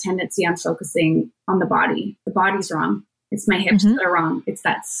dysregulated, have a tendency on focusing on the body. The body's wrong. It's my hips that are wrong. It's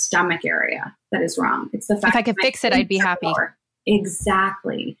that stomach area that is wrong. It's the fact if I could fix it, I'd be happy.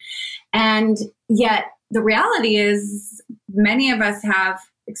 Exactly. And yet the reality is many of us have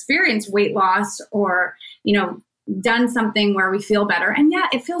experienced weight loss or, done something where we feel better. And yeah,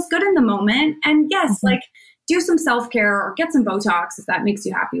 it feels good in the moment. And yes, do some self-care or get some Botox if that makes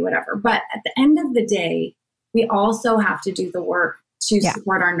you happy, whatever. But at the end of the day, we also have to do the work to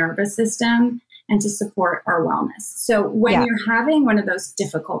support our nervous system and to support our wellness. So when you're having one of those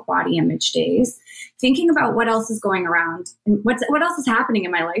difficult body image days, thinking about what else is going around and what else is happening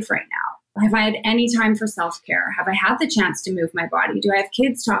in my life right now. Have I had any time for self-care? Have I had the chance to move my body? Do I have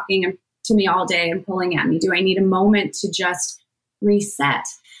kids talking to me all day and pulling at me? Do I need a moment to just reset?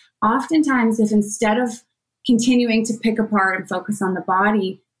 Oftentimes, if instead of continuing to pick apart and focus on the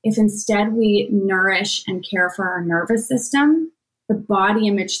body, if instead we nourish and care for our nervous system, the body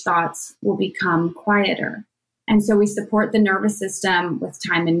image thoughts will become quieter. And so we support the nervous system with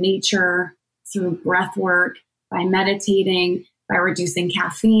time in nature, through breath work, by meditating, by reducing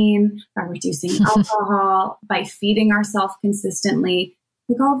caffeine, by reducing alcohol, by feeding ourselves consistently,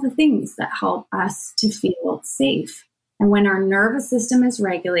 like all the things that help us to feel safe. And when our nervous system is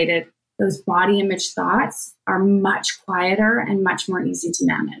regulated, those body image thoughts are much quieter and much more easy to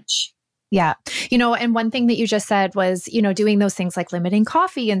manage. Yeah. And one thing that you just said was, doing those things like limiting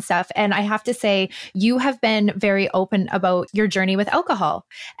coffee and stuff. And I have to say, you have been very open about your journey with alcohol.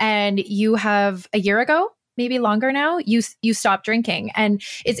 And you have a year ago, maybe longer now, you stopped drinking. And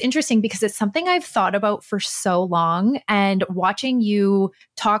it's interesting because it's something I've thought about for so long. And watching you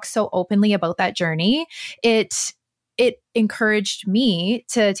talk so openly about that journey, it encouraged me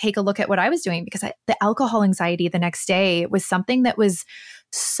to take a look at what I was doing, because the alcohol anxiety the next day was something that was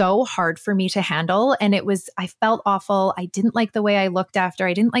so hard for me to handle. And I felt awful. I didn't like the way I looked after.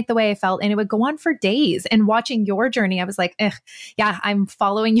 I didn't like the way I felt. And it would go on for days. And watching your journey, I was like, I'm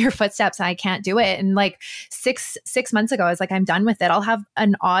following your footsteps. I can't do it. And like six months ago, I was like, I'm done with it. I'll have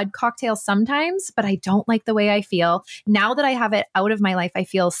an odd cocktail sometimes, but I don't like the way I feel. Now that I have it out of my life, I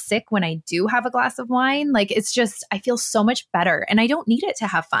feel sick when I do have a glass of wine. Like it's just, I feel so much better and I don't need it to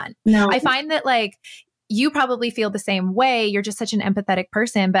have fun. No. I find that you probably feel the same way. You're just such an empathetic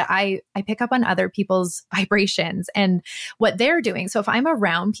person, but I pick up on other people's vibrations and what they're doing. So if I'm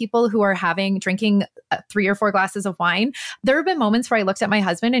around people who are drinking 3 or 4 glasses of wine, there have been moments where I looked at my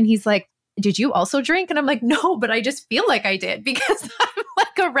husband and he's like, did you also drink? And I'm like, no, but I just feel like I did because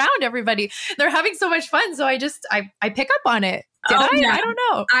I'm around everybody. They're having so much fun. So I pick up on it. Did I? Yeah. I don't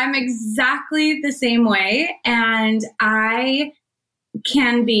know. I'm exactly the same way. And I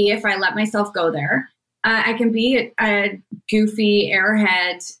can be, if I let myself go there, I can be a goofy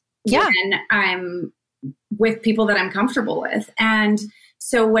airhead when I'm with people that I'm comfortable with. And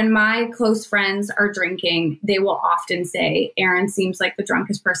So when my close friends are drinking, they will often say, Erin seems like the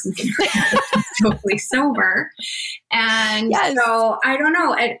drunkest person she's totally sober. And so I don't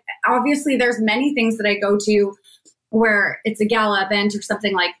know. Obviously, there's many things that I go to where it's a gala event or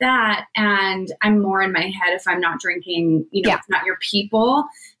something like that. And I'm more in my head if I'm not drinking, it's not your people.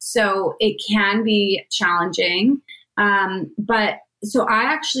 So it can be challenging. But so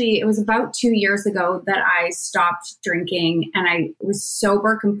it was about 2 years ago that I stopped drinking, and I was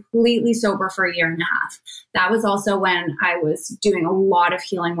sober, completely sober for 1.5 years. That was also when I was doing a lot of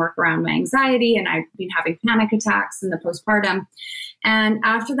healing work around my anxiety, and I've been having panic attacks in the postpartum. And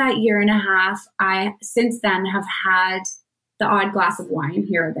after that 1.5 years, I since then have had the odd glass of wine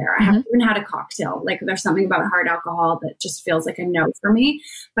here or there. I haven't even had a cocktail. Like, there's something about hard alcohol that just feels like a no for me,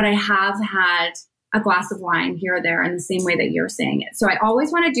 but I have had a glass of wine here or there in the same way that you're saying it. So I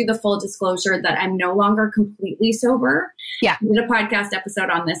always want to do the full disclosure that I'm no longer completely sober. Yeah. I did a podcast episode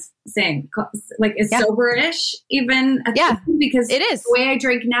on this saying, like, is sober-ish even a thing? Because it is. The way I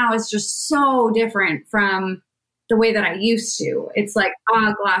drink now is just so different from the way that I used to. It's like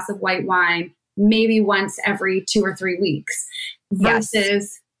a glass of white wine, maybe once every 2 or 3 weeks,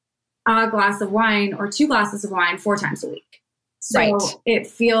 versus a glass of wine or 2 glasses of wine 4 times a week. So it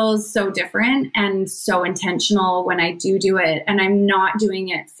feels so different and so intentional when I do it. And I'm not doing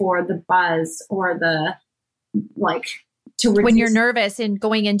it for the buzz or the, to reduce. When you're nervous and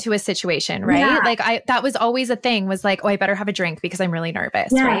going into a situation, right? Yeah. That was always a thing, was like, oh, I better have a drink because I'm really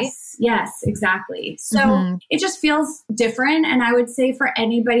nervous, right? Yes, exactly. So it just feels different. And I would say for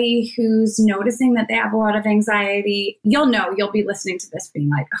anybody who's noticing that they have a lot of anxiety, you'll be listening to this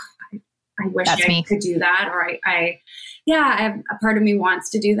being like, oh, I wish I could do that. Or I have a part of me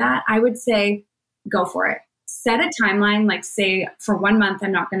wants to do that. I would say, go for it. Set a timeline, like say for 1 month,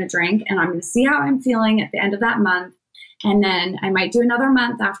 I'm not going to drink, and I'm going to see how I'm feeling at the end of that month. And then I might do another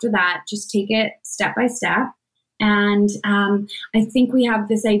month after that. Just take it step by step. And I think we have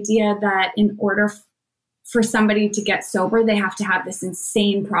this idea that in order for somebody to get sober, they have to have this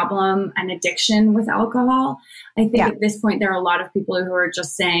insane problem and addiction with alcohol. I think at this point, there are a lot of people who are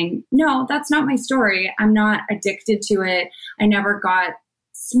just saying, no, that's not my story. I'm not addicted to it. I never got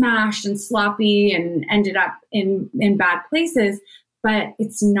smashed and sloppy and ended up in bad places, but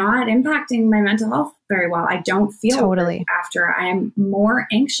it's not impacting my mental health very well. I don't feel good after. I am more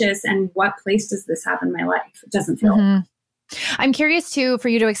anxious. And what place does this have in my life? It doesn't feel I'm curious too, for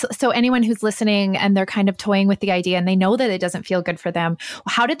you to, so anyone who's listening and they're kind of toying with the idea and they know that it doesn't feel good for them,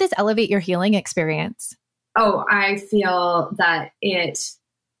 how did this elevate your healing experience? Oh, I feel that it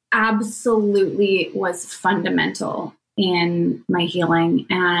absolutely was fundamental in my healing.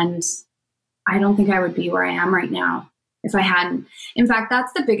 And I don't think I would be where I am right now if I hadn't. In fact,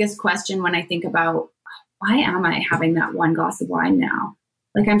 that's the biggest question when I think about, why am I having that 1 glass of wine now?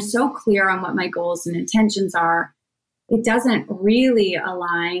 Like, I'm so clear on what my goals and intentions are. It doesn't really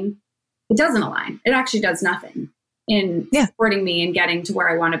align. It doesn't align. It actually does nothing in supporting me and getting to where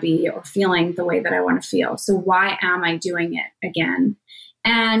I want to be or feeling the way that I want to feel. So why am I doing it again?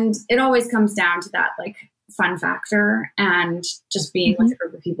 And it always comes down to that, like, fun factor and just being with a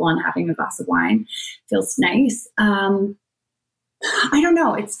group of people and having a glass of wine feels nice. I don't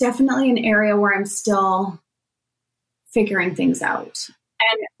know. It's definitely an area where I'm still figuring things out.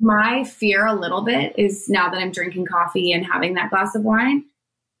 And my fear a little bit is, now that I'm drinking coffee and having that glass of wine,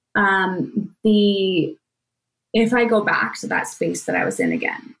 if I go back to that space that I was in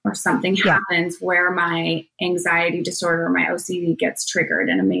again, or something happens where my anxiety disorder or my OCD gets triggered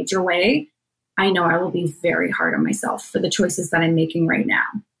in a major way, I know I will be very hard on myself for the choices that I'm making right now.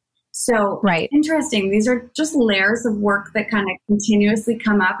 So interesting. These are just layers of work that kind of continuously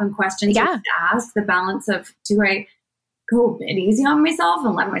come up, and questions to ask, the balance of, do I go a bit easy on myself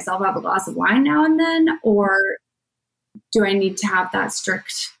and let myself have a glass of wine now and then? Or do I need to have that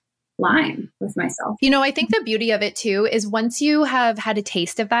strict line with myself? I think the beauty of it too is, once you have had a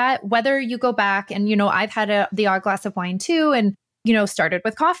taste of that, whether you go back and, I've had the odd glass of wine too, and, started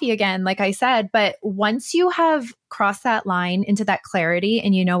with coffee again, like I said, but once you have crossed that line into that clarity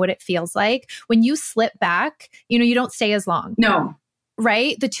and you know what it feels like, when you slip back, you don't stay as long. No.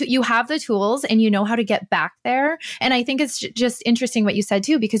 Right? You have the tools and you know how to get back there. And I think it's just interesting what you said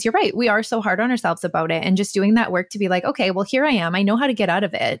too, because you're right. We are so hard on ourselves about it, and just doing that work to be like, okay, well, here I am. I know how to get out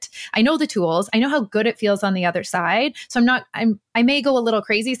of it. I know the tools. I know how good it feels on the other side. So I may go a little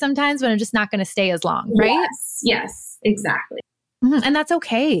crazy sometimes, but I'm just not going to stay as long. Right? Yes, exactly. And that's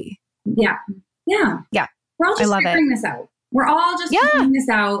okay. Yeah. We're all just figuring this out. We're all just figuring this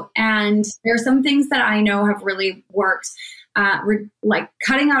out. And there are some things that I know have really worked. Like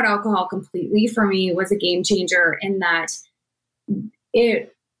cutting out alcohol completely for me was a game changer, in that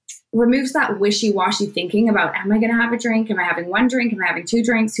it removes that wishy-washy thinking about, am I going to have a drink? Am I having one drink? Am I having two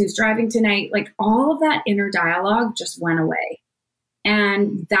drinks? Who's driving tonight? Like all of that inner dialogue just went away.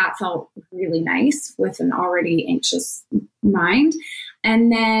 And that felt really nice with an already anxious mind.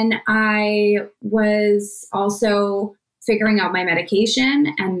 And then I was also figuring out my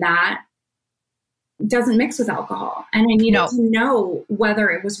medication, and that doesn't mix with alcohol. And I needed to know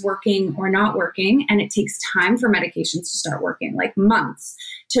whether it was working or not working. And it takes time for medications to start working, like months,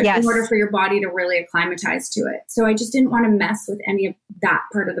 in order for your body to really acclimatize to it. So I just didn't want to mess with any of that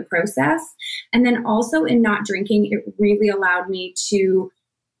part of the process. And then also in not drinking, it really allowed me to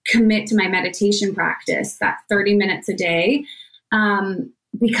commit to my meditation practice, that 30 minutes a day,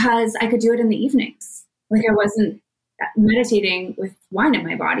 because I could do it in the evenings. Like I wasn't meditating with wine in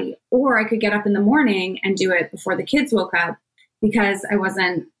my body, or I could get up in the morning and do it before the kids woke up because I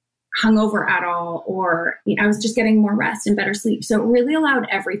wasn't hungover at all, or I was just getting more rest and better sleep. So it really allowed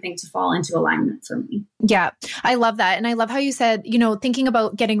everything to fall into alignment for me. Yeah, I love that. And I love how you said, thinking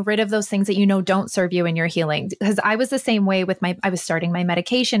about getting rid of those things that don't serve you in your healing. Because I was the same way with I was starting my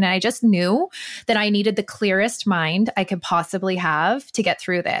medication, and I just knew that I needed the clearest mind I could possibly have to get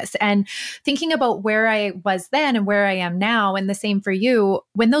through this. And thinking about where I was then and where I am now, and the same for you,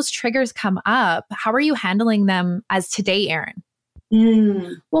 when those triggers come up, how are you handling them as today, Erin?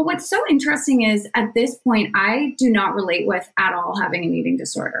 Well, what's so interesting is at this point, I do not relate with at all having an eating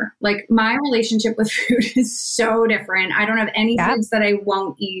disorder. Like my relationship with food is so different. I don't have any foods that I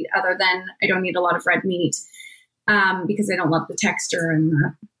won't eat, other than I don't eat a lot of red meat because I don't love the texture, and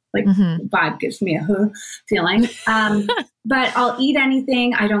the vibe gives me a feeling. But I'll eat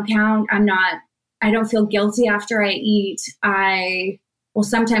anything. I don't count. I don't feel guilty after I eat. I will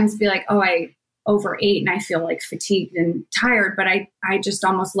sometimes be like, I overate and I feel like fatigued and tired, but I just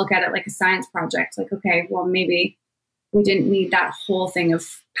almost look at it like a science project. Like, okay, well, maybe we didn't need that whole thing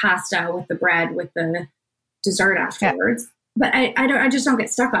of pasta with the bread, with the dessert afterwards. But I just don't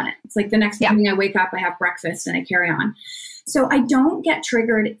get stuck on it. It's like the next morning I wake up, I have breakfast and I carry on. So I don't get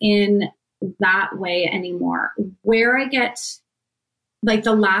triggered in that way anymore. Where I get, like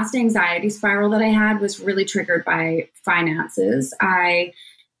the last anxiety spiral that I had was really triggered by finances.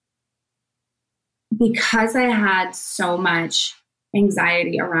 Because I had so much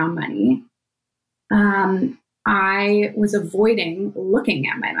anxiety around money, I was avoiding looking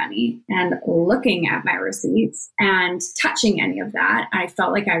at my money and looking at my receipts and touching any of that. I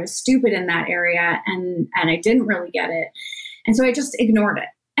felt like I was stupid in that area, and I didn't really get it. And so I just ignored it.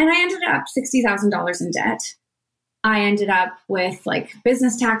 And I ended up $60,000 in debt. I ended up with like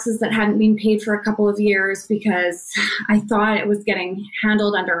business taxes that hadn't been paid for a couple of years because I thought it was getting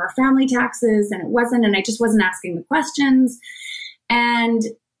handled under our family taxes, and it wasn't. And I just wasn't asking the questions. And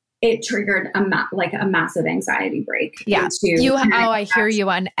it triggered a massive anxiety break. Yeah. I hear you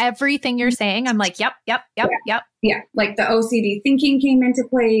on everything you're saying. I'm like, yep. Yeah. Like the OCD thinking came into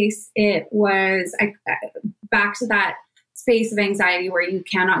place. It was back to that space of anxiety where you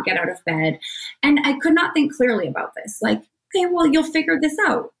cannot get out of bed. And I could not think clearly about this. Like, okay, well, you'll figure this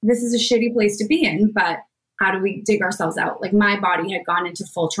out. This is a shitty place to be in, but how do we dig ourselves out? Like my body had gone into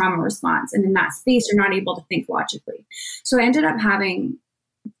full trauma response. And in that space, you're not able to think logically. So I ended up having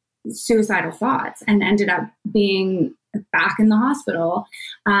suicidal thoughts and ended up being back in the hospital.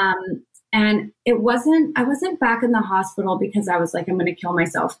 And I wasn't back in the hospital because I was like, I'm going to kill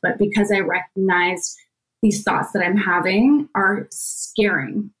myself, but because I recognized these thoughts that I'm having are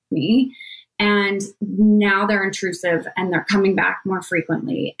scaring me. And now they're intrusive and they're coming back more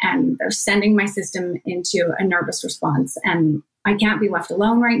frequently, and they're sending my system into a nervous response. And I can't be left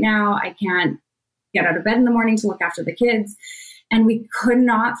alone right now. I can't get out of bed in the morning to look after the kids. And we could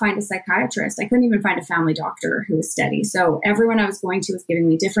not find a psychiatrist. I couldn't even find a family doctor who was steady. So everyone I was going to was giving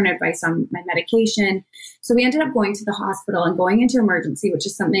me different advice on my medication. So we ended up going to the hospital and going into emergency, which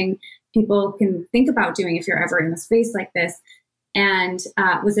is something people can think about doing if you're ever in a space like this, and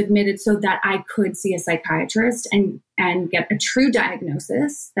was admitted so that I could see a psychiatrist and get a true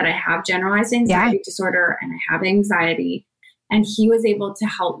diagnosis that I have generalized anxiety disorder and I have anxiety. And he was able to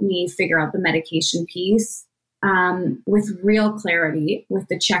help me figure out the medication piece with real clarity, with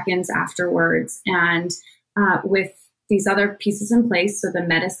the check-ins afterwards, and with these other pieces in place. So the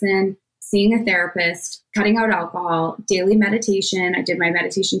medicine, seeing a therapist, cutting out alcohol, daily meditation. I did my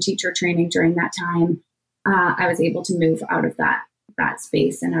meditation teacher training during that time. I was able to move out of that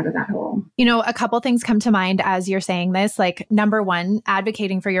space and out of that hole. A couple things come to mind as you're saying this. Like, number one,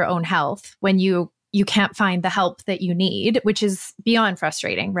 advocating for your own health when you can't find the help that you need, which is beyond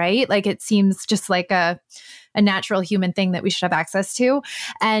frustrating, right? Like, it seems just like a natural human thing that we should have access to.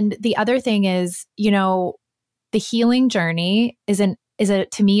 And the other thing is, the healing journey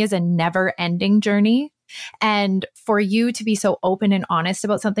to me is a never ending journey. And for you to be so open and honest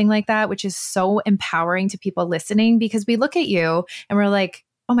about something like that, which is so empowering to people listening, because we look at you and we're like,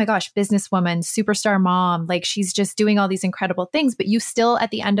 oh my gosh, businesswoman, superstar mom, like she's just doing all these incredible things, but you still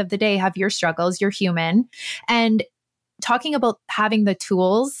at the end of the day have your struggles, you're human. And talking about having the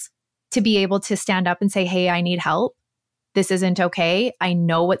tools to be able to stand up and say, hey, I need help. This isn't okay. I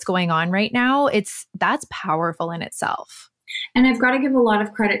know what's going on right now. That's powerful in itself. And I've got to give a lot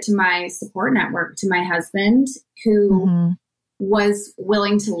of credit to my support network, to my husband, who was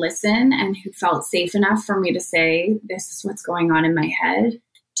willing to listen and who felt safe enough for me to say, this is what's going on in my head,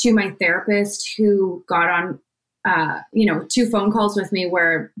 to my therapist who got on, 2 phone calls with me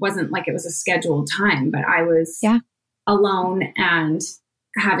where it wasn't like it was a scheduled time, but I was alone and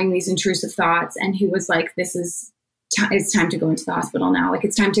having these intrusive thoughts. And he was like, it's time to go into the hospital now. Like,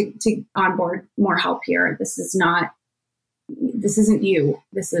 it's time to onboard more help here. This isn't you.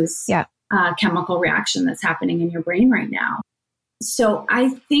 This is a chemical reaction that's happening in your brain right now. So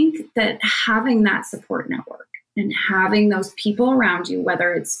I think that having that support network and having those people around you,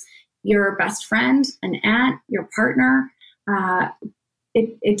 whether it's your best friend, an aunt, your partner,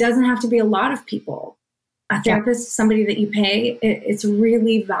 it doesn't have to be a lot of people. A therapist, somebody that you pay, it's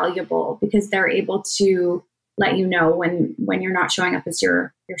really valuable because they're able to let you know when you're not showing up as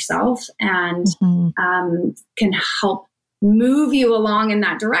yourself and can help move you along in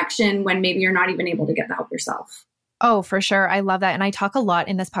that direction when maybe you're not even able to get the help yourself. Oh, for sure. I love that. And I talk a lot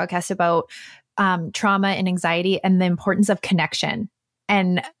in this podcast about trauma and anxiety and the importance of connection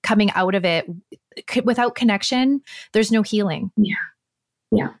and coming out of it. Without connection, there's no healing.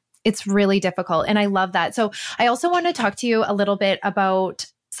 Yeah. It's really difficult. And I love that. So I also want to talk to you a little bit about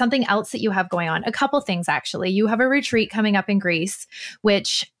something else that you have going on. A couple things, actually. You have a retreat coming up in Greece,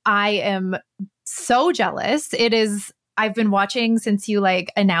 which I am so jealous. I've been watching since you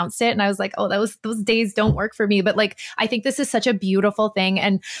announced it, and I was like, oh, those days don't work for me. But I think this is such a beautiful thing.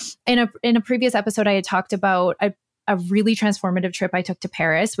 And in a previous episode, I had talked about a really transformative trip I took to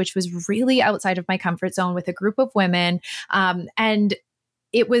Paris, which was really outside of my comfort zone with a group of women. And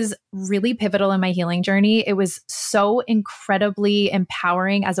it was really pivotal in my healing journey. It was so incredibly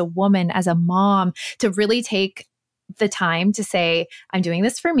empowering as a woman, as a mom, to really take the time to say, I'm doing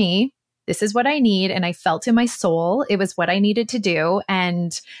this for me. This is what I need. And I felt in my soul, it was what I needed to do.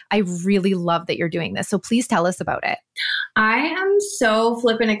 And I really love that you're doing this. So please tell us about it. I am so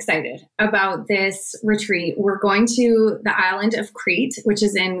flippin' excited about this retreat. We're going to the island of Crete, which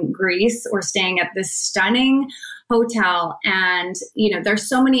is in Greece. We're staying at this stunning hotel. And, there's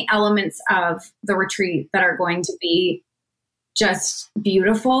so many elements of the retreat that are going to be just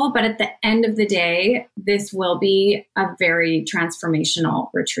beautiful. But at the end of the day, this will be a very transformational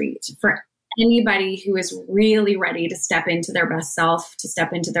retreat for anybody who is really ready to step into their best self, to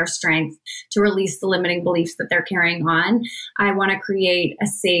step into their strength, to release the limiting beliefs that they're carrying on. I want to create a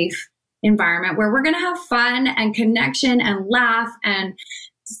safe environment where we're going to have fun and connection and laugh and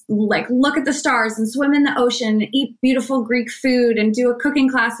look at the stars and swim in the ocean, eat beautiful Greek food and do a cooking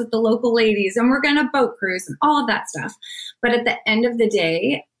class with the local ladies. And we're going to boat cruise and all of that stuff. But at the end of the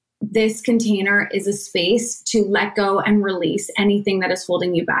day, this container is a space to let go and release anything that is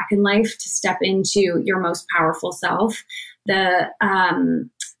holding you back in life, to step into your most powerful self.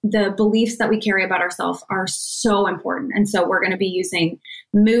 The beliefs that we carry about ourselves are so important. And so we're going to be using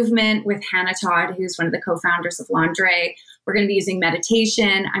movement with Hannah Todd, who's one of the co-founders of Laundry. We're going to be using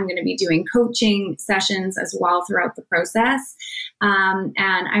meditation. I'm going to be doing coaching sessions as well throughout the process. And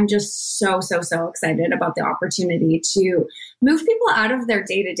I'm just so excited about the opportunity to move people out of their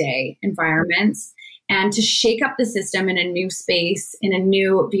day-to-day environments and to shake up the system in a new space, in a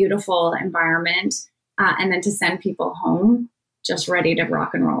new, beautiful environment, and then to send people home just ready to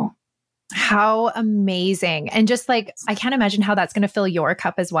rock and roll. How amazing. And just I can't imagine how that's going to fill your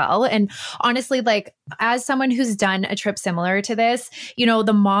cup as well. And honestly, as someone who's done a trip similar to this,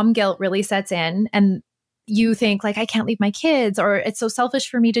 the mom guilt really sets in and you think I can't leave my kids, or it's so selfish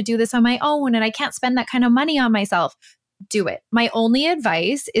for me to do this on my own and I can't spend that kind of money on myself. Do it. My only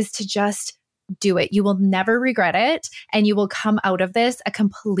advice is to just do it. You will never regret it. And you will come out of this a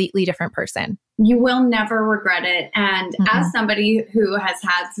completely different person. You will never regret it. And as somebody who has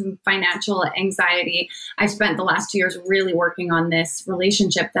had some financial anxiety, I've spent the last 2 years really working on this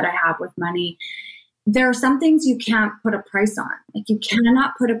relationship that I have with money. There are some things you can't put a price on. You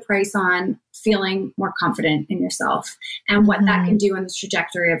cannot put a price on feeling more confident in yourself and what that can do in the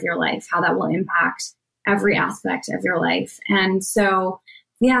trajectory of your life, how that will impact every aspect of your life. And so,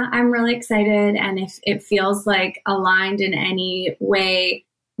 yeah, I'm really excited. And if it feels aligned in any way,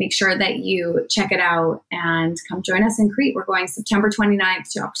 make sure that you check it out and come join us in Crete. We're going September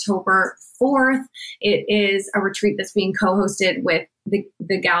 29th to October 4th. It is a retreat that's being co-hosted with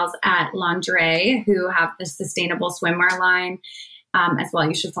the gals at Lingerie, who have the sustainable swimwear line as well.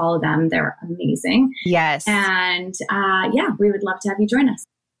 You should follow them. They're amazing. Yes. And we would love to have you join us.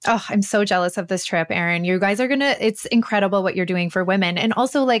 Oh, I'm so jealous of this trip, Erin. You guys are it's incredible what you're doing for women. And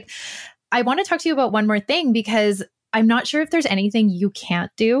also, like, I want to talk to you about one more thing, because I'm not sure if there's anything you can't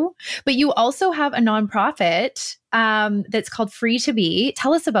do, but you also have a nonprofit that's called Free to Be.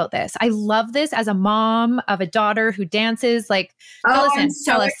 Tell us about this. I love this as a mom of a daughter who dances. Like, I'm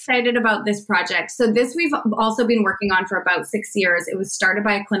so excited about this project. So this we've also been working on for about 6 years. It was started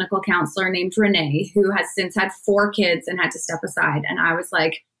by a clinical counselor named Renee, who has since had 4 kids and had to step aside. And I was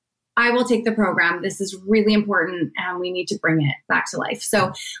like, I will take the program. This is really important and we need to bring it back to life.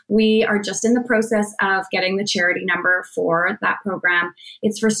 So we are just in the process of getting the charity number for that program.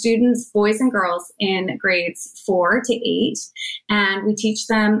 It's for students, boys and girls, in grades 4 to 8. And we teach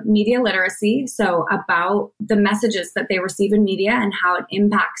them media literacy. So about the messages that they receive in media and how it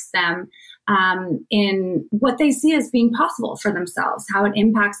impacts them in what they see as being possible for themselves, how it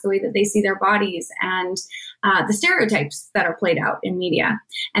impacts the way that they see their bodies and the stereotypes that are played out in media.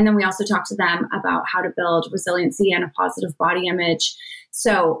 And then we also talk to them about how to build resiliency and a positive body image.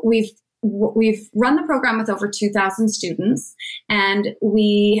 So we've run the program with over 2,000 students, and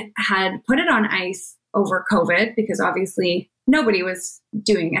we had put it on ice over COVID because obviously nobody was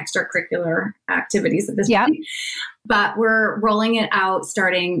doing extracurricular activities at this point. But we're rolling it out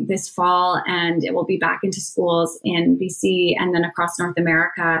starting this fall, and it will be back into schools in BC and then across North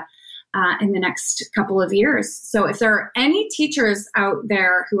America in the next couple of years. So if there are any teachers out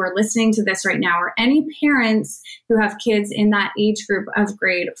there who are listening to this right now, or any parents who have kids in that age group of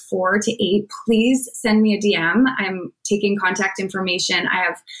grade 4 to 8, please send me a DM. I'm taking contact information. I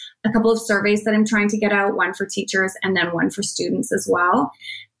have a couple of surveys that I'm trying to get out, one for teachers and then one for students as well.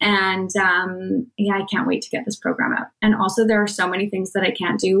 And I can't wait to get this program out. And also there are so many things that I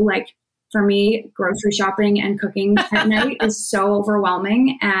can't do. Like for me, grocery shopping and cooking at night is so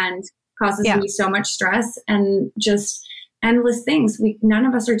overwhelming and causes me so much stress and just endless things. None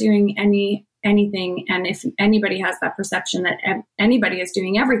of us are doing anything. And if anybody has that perception that anybody is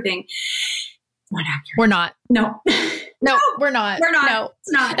doing everything, not accurate. We're not. No. No, we're not. We're not. No.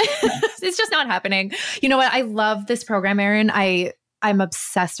 It's not. It's just not happening. You know what? I love this program, Erin. I'm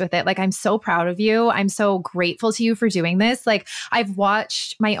obsessed with it. Like, I'm so proud of you. I'm so grateful to you for doing this. Like, I've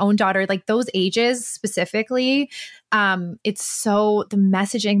watched my own daughter, like those ages specifically. It's so the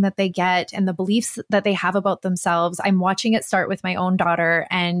messaging that they get and the beliefs that they have about themselves. I'm watching it start with my own daughter,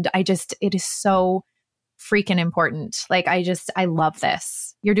 and it is so freaking important. Like, I love this.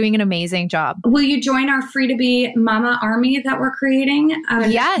 You're doing an amazing job. Will you join our Free to Be Mama Army that we're creating?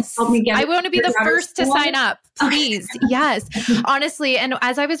 Yes. I want to be the first to sign up. Please. Yes. Honestly. And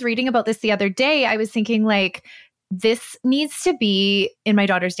as I was reading about this the other day, I was thinking, like, this needs to be in my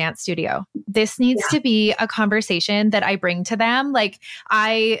daughter's dance studio. This needs to be a conversation that I bring to them. Like,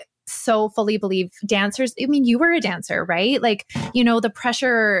 I so fully believe dancers. I mean, you were a dancer, right? Like, you know, the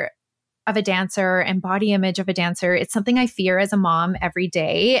pressure of a dancer and body image of a dancer, it's something I fear as a mom every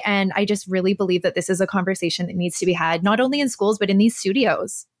day. And I just really believe that this is a conversation that needs to be had, not only in schools, but in these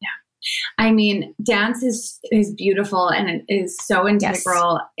studios. Yeah. I mean, dance is beautiful and it is so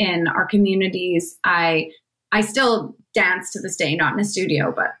integral in our communities. I still dance to this day, not in a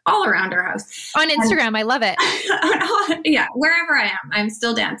studio, but all around our house. On Instagram, I love it. Yeah, wherever I am, I'm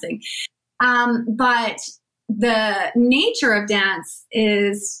still dancing. But the nature of dance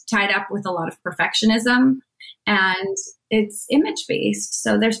is tied up with a lot of perfectionism, and it's image-based.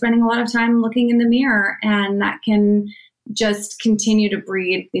 So they're spending a lot of time looking in the mirror, and that can just continue to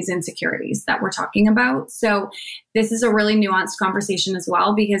breed these insecurities that we're talking about. So this is a really nuanced conversation as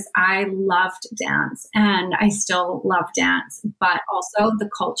well, because I loved dance and I still love dance, but also the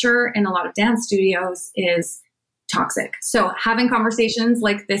culture in a lot of dance studios is toxic. So having conversations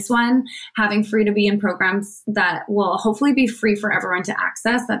like this one, having Free to Be in programs that will hopefully be free for everyone to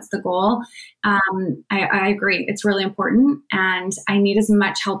access. That's the goal. I agree. It's really important. And I need as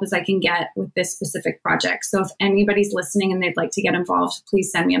much help as I can get with this specific project. So if anybody's listening and they'd like to get involved, please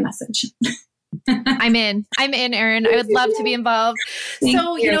send me a message. I'm in, Erin. I would love to be involved. Thank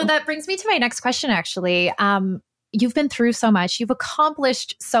So, you know, that brings me to my next question, actually. You've been through so much. You've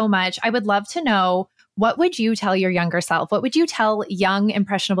accomplished so much. I would love to know, what would you tell your younger self? What would you tell young,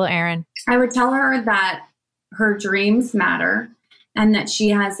 impressionable Erin? I would tell her that her dreams matter and that she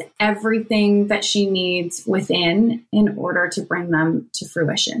has everything that she needs within in order to bring them to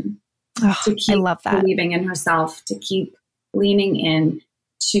fruition. Oh, to keep I love that. believing in herself, to keep leaning in,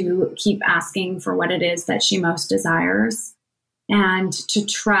 to keep asking for what it is that she most desires and to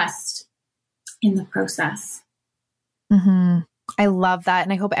trust in the process. Mm-hmm. I love that.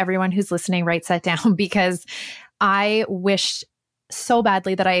 And I hope everyone who's listening writes that down, because I wish so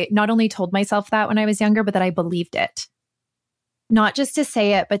badly that I not only told myself that when I was younger, but that I believed it. Not just to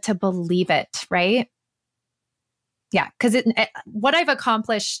say it, but to believe it, right? Yeah, because what I've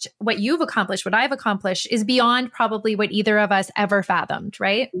accomplished, what you've accomplished, what I've accomplished is beyond probably what either of us ever fathomed,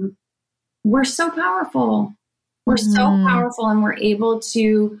 right? We're so powerful. We're so powerful, and we're able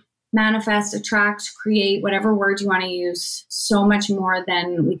to manifest, attract, create, whatever word you want to use, so much more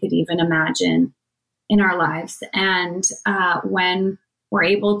than we could even imagine in our lives. And when we're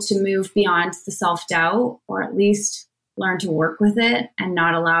able to move beyond the self-doubt, or at least learn to work with it and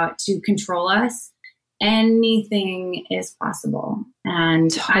not allow it to control us, anything is possible. And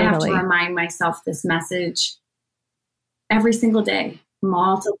I have to remind myself this message every single day,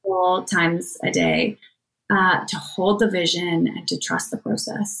 multiple times a day, to hold the vision and to trust the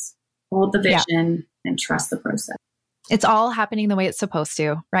process. Hold the vision and trust the process. It's all happening the way it's supposed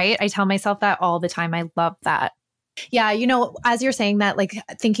to, right? I tell myself that all the time. I love that. Yeah. You know, as you're saying that, like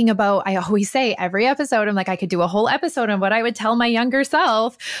thinking about, I always say every episode, I'm like, I could do a whole episode on what I would tell my younger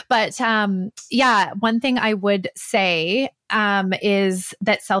self. But yeah, one thing I would say is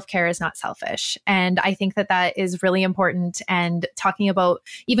that self-care is not selfish. And I think that that is really important. And talking about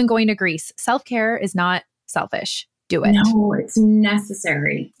even going to Greece, self-care is not selfish. Do it. No, it's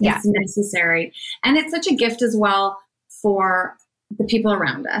necessary. Yeah. It's necessary. And it's such a gift as well for the people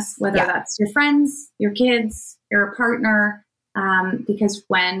around us, whether that's your friends, your kids, your partner, because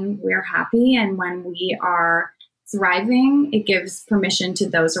when we're happy and when we are thriving, it gives permission to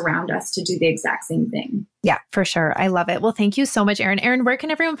those around us to do the exact same thing. Yeah, for sure. I love it. Well, thank you so much, Erin. Erin, where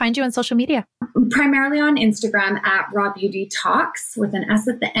can everyone find you on social media? Primarily on Instagram at Raw Beauty Talks with an S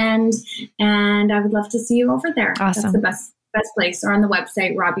at the end. And I would love to see you over there. Awesome. That's the best place, or on the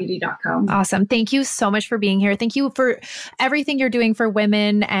website, rawbeauty.com. Awesome. Thank you so much for being here. Thank you for everything you're doing for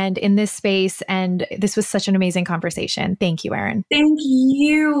women and in this space. And this was such an amazing conversation. Thank you, Erin. Thank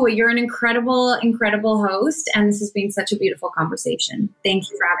you. You're an incredible, incredible host. And this has been such a beautiful conversation. Thank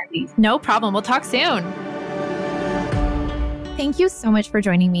you for having me. No problem. We'll talk soon. Thank you so much for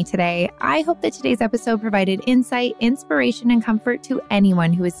joining me today. I hope that today's episode provided insight, inspiration, and comfort to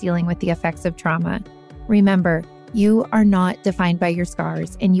anyone who is dealing with the effects of trauma. Remember, you are not defined by your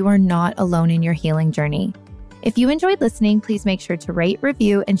scars, and you are not alone in your healing journey. If you enjoyed listening, please make sure to rate,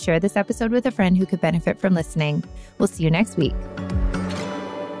 review, and share this episode with a friend who could benefit from listening. We'll see you next week.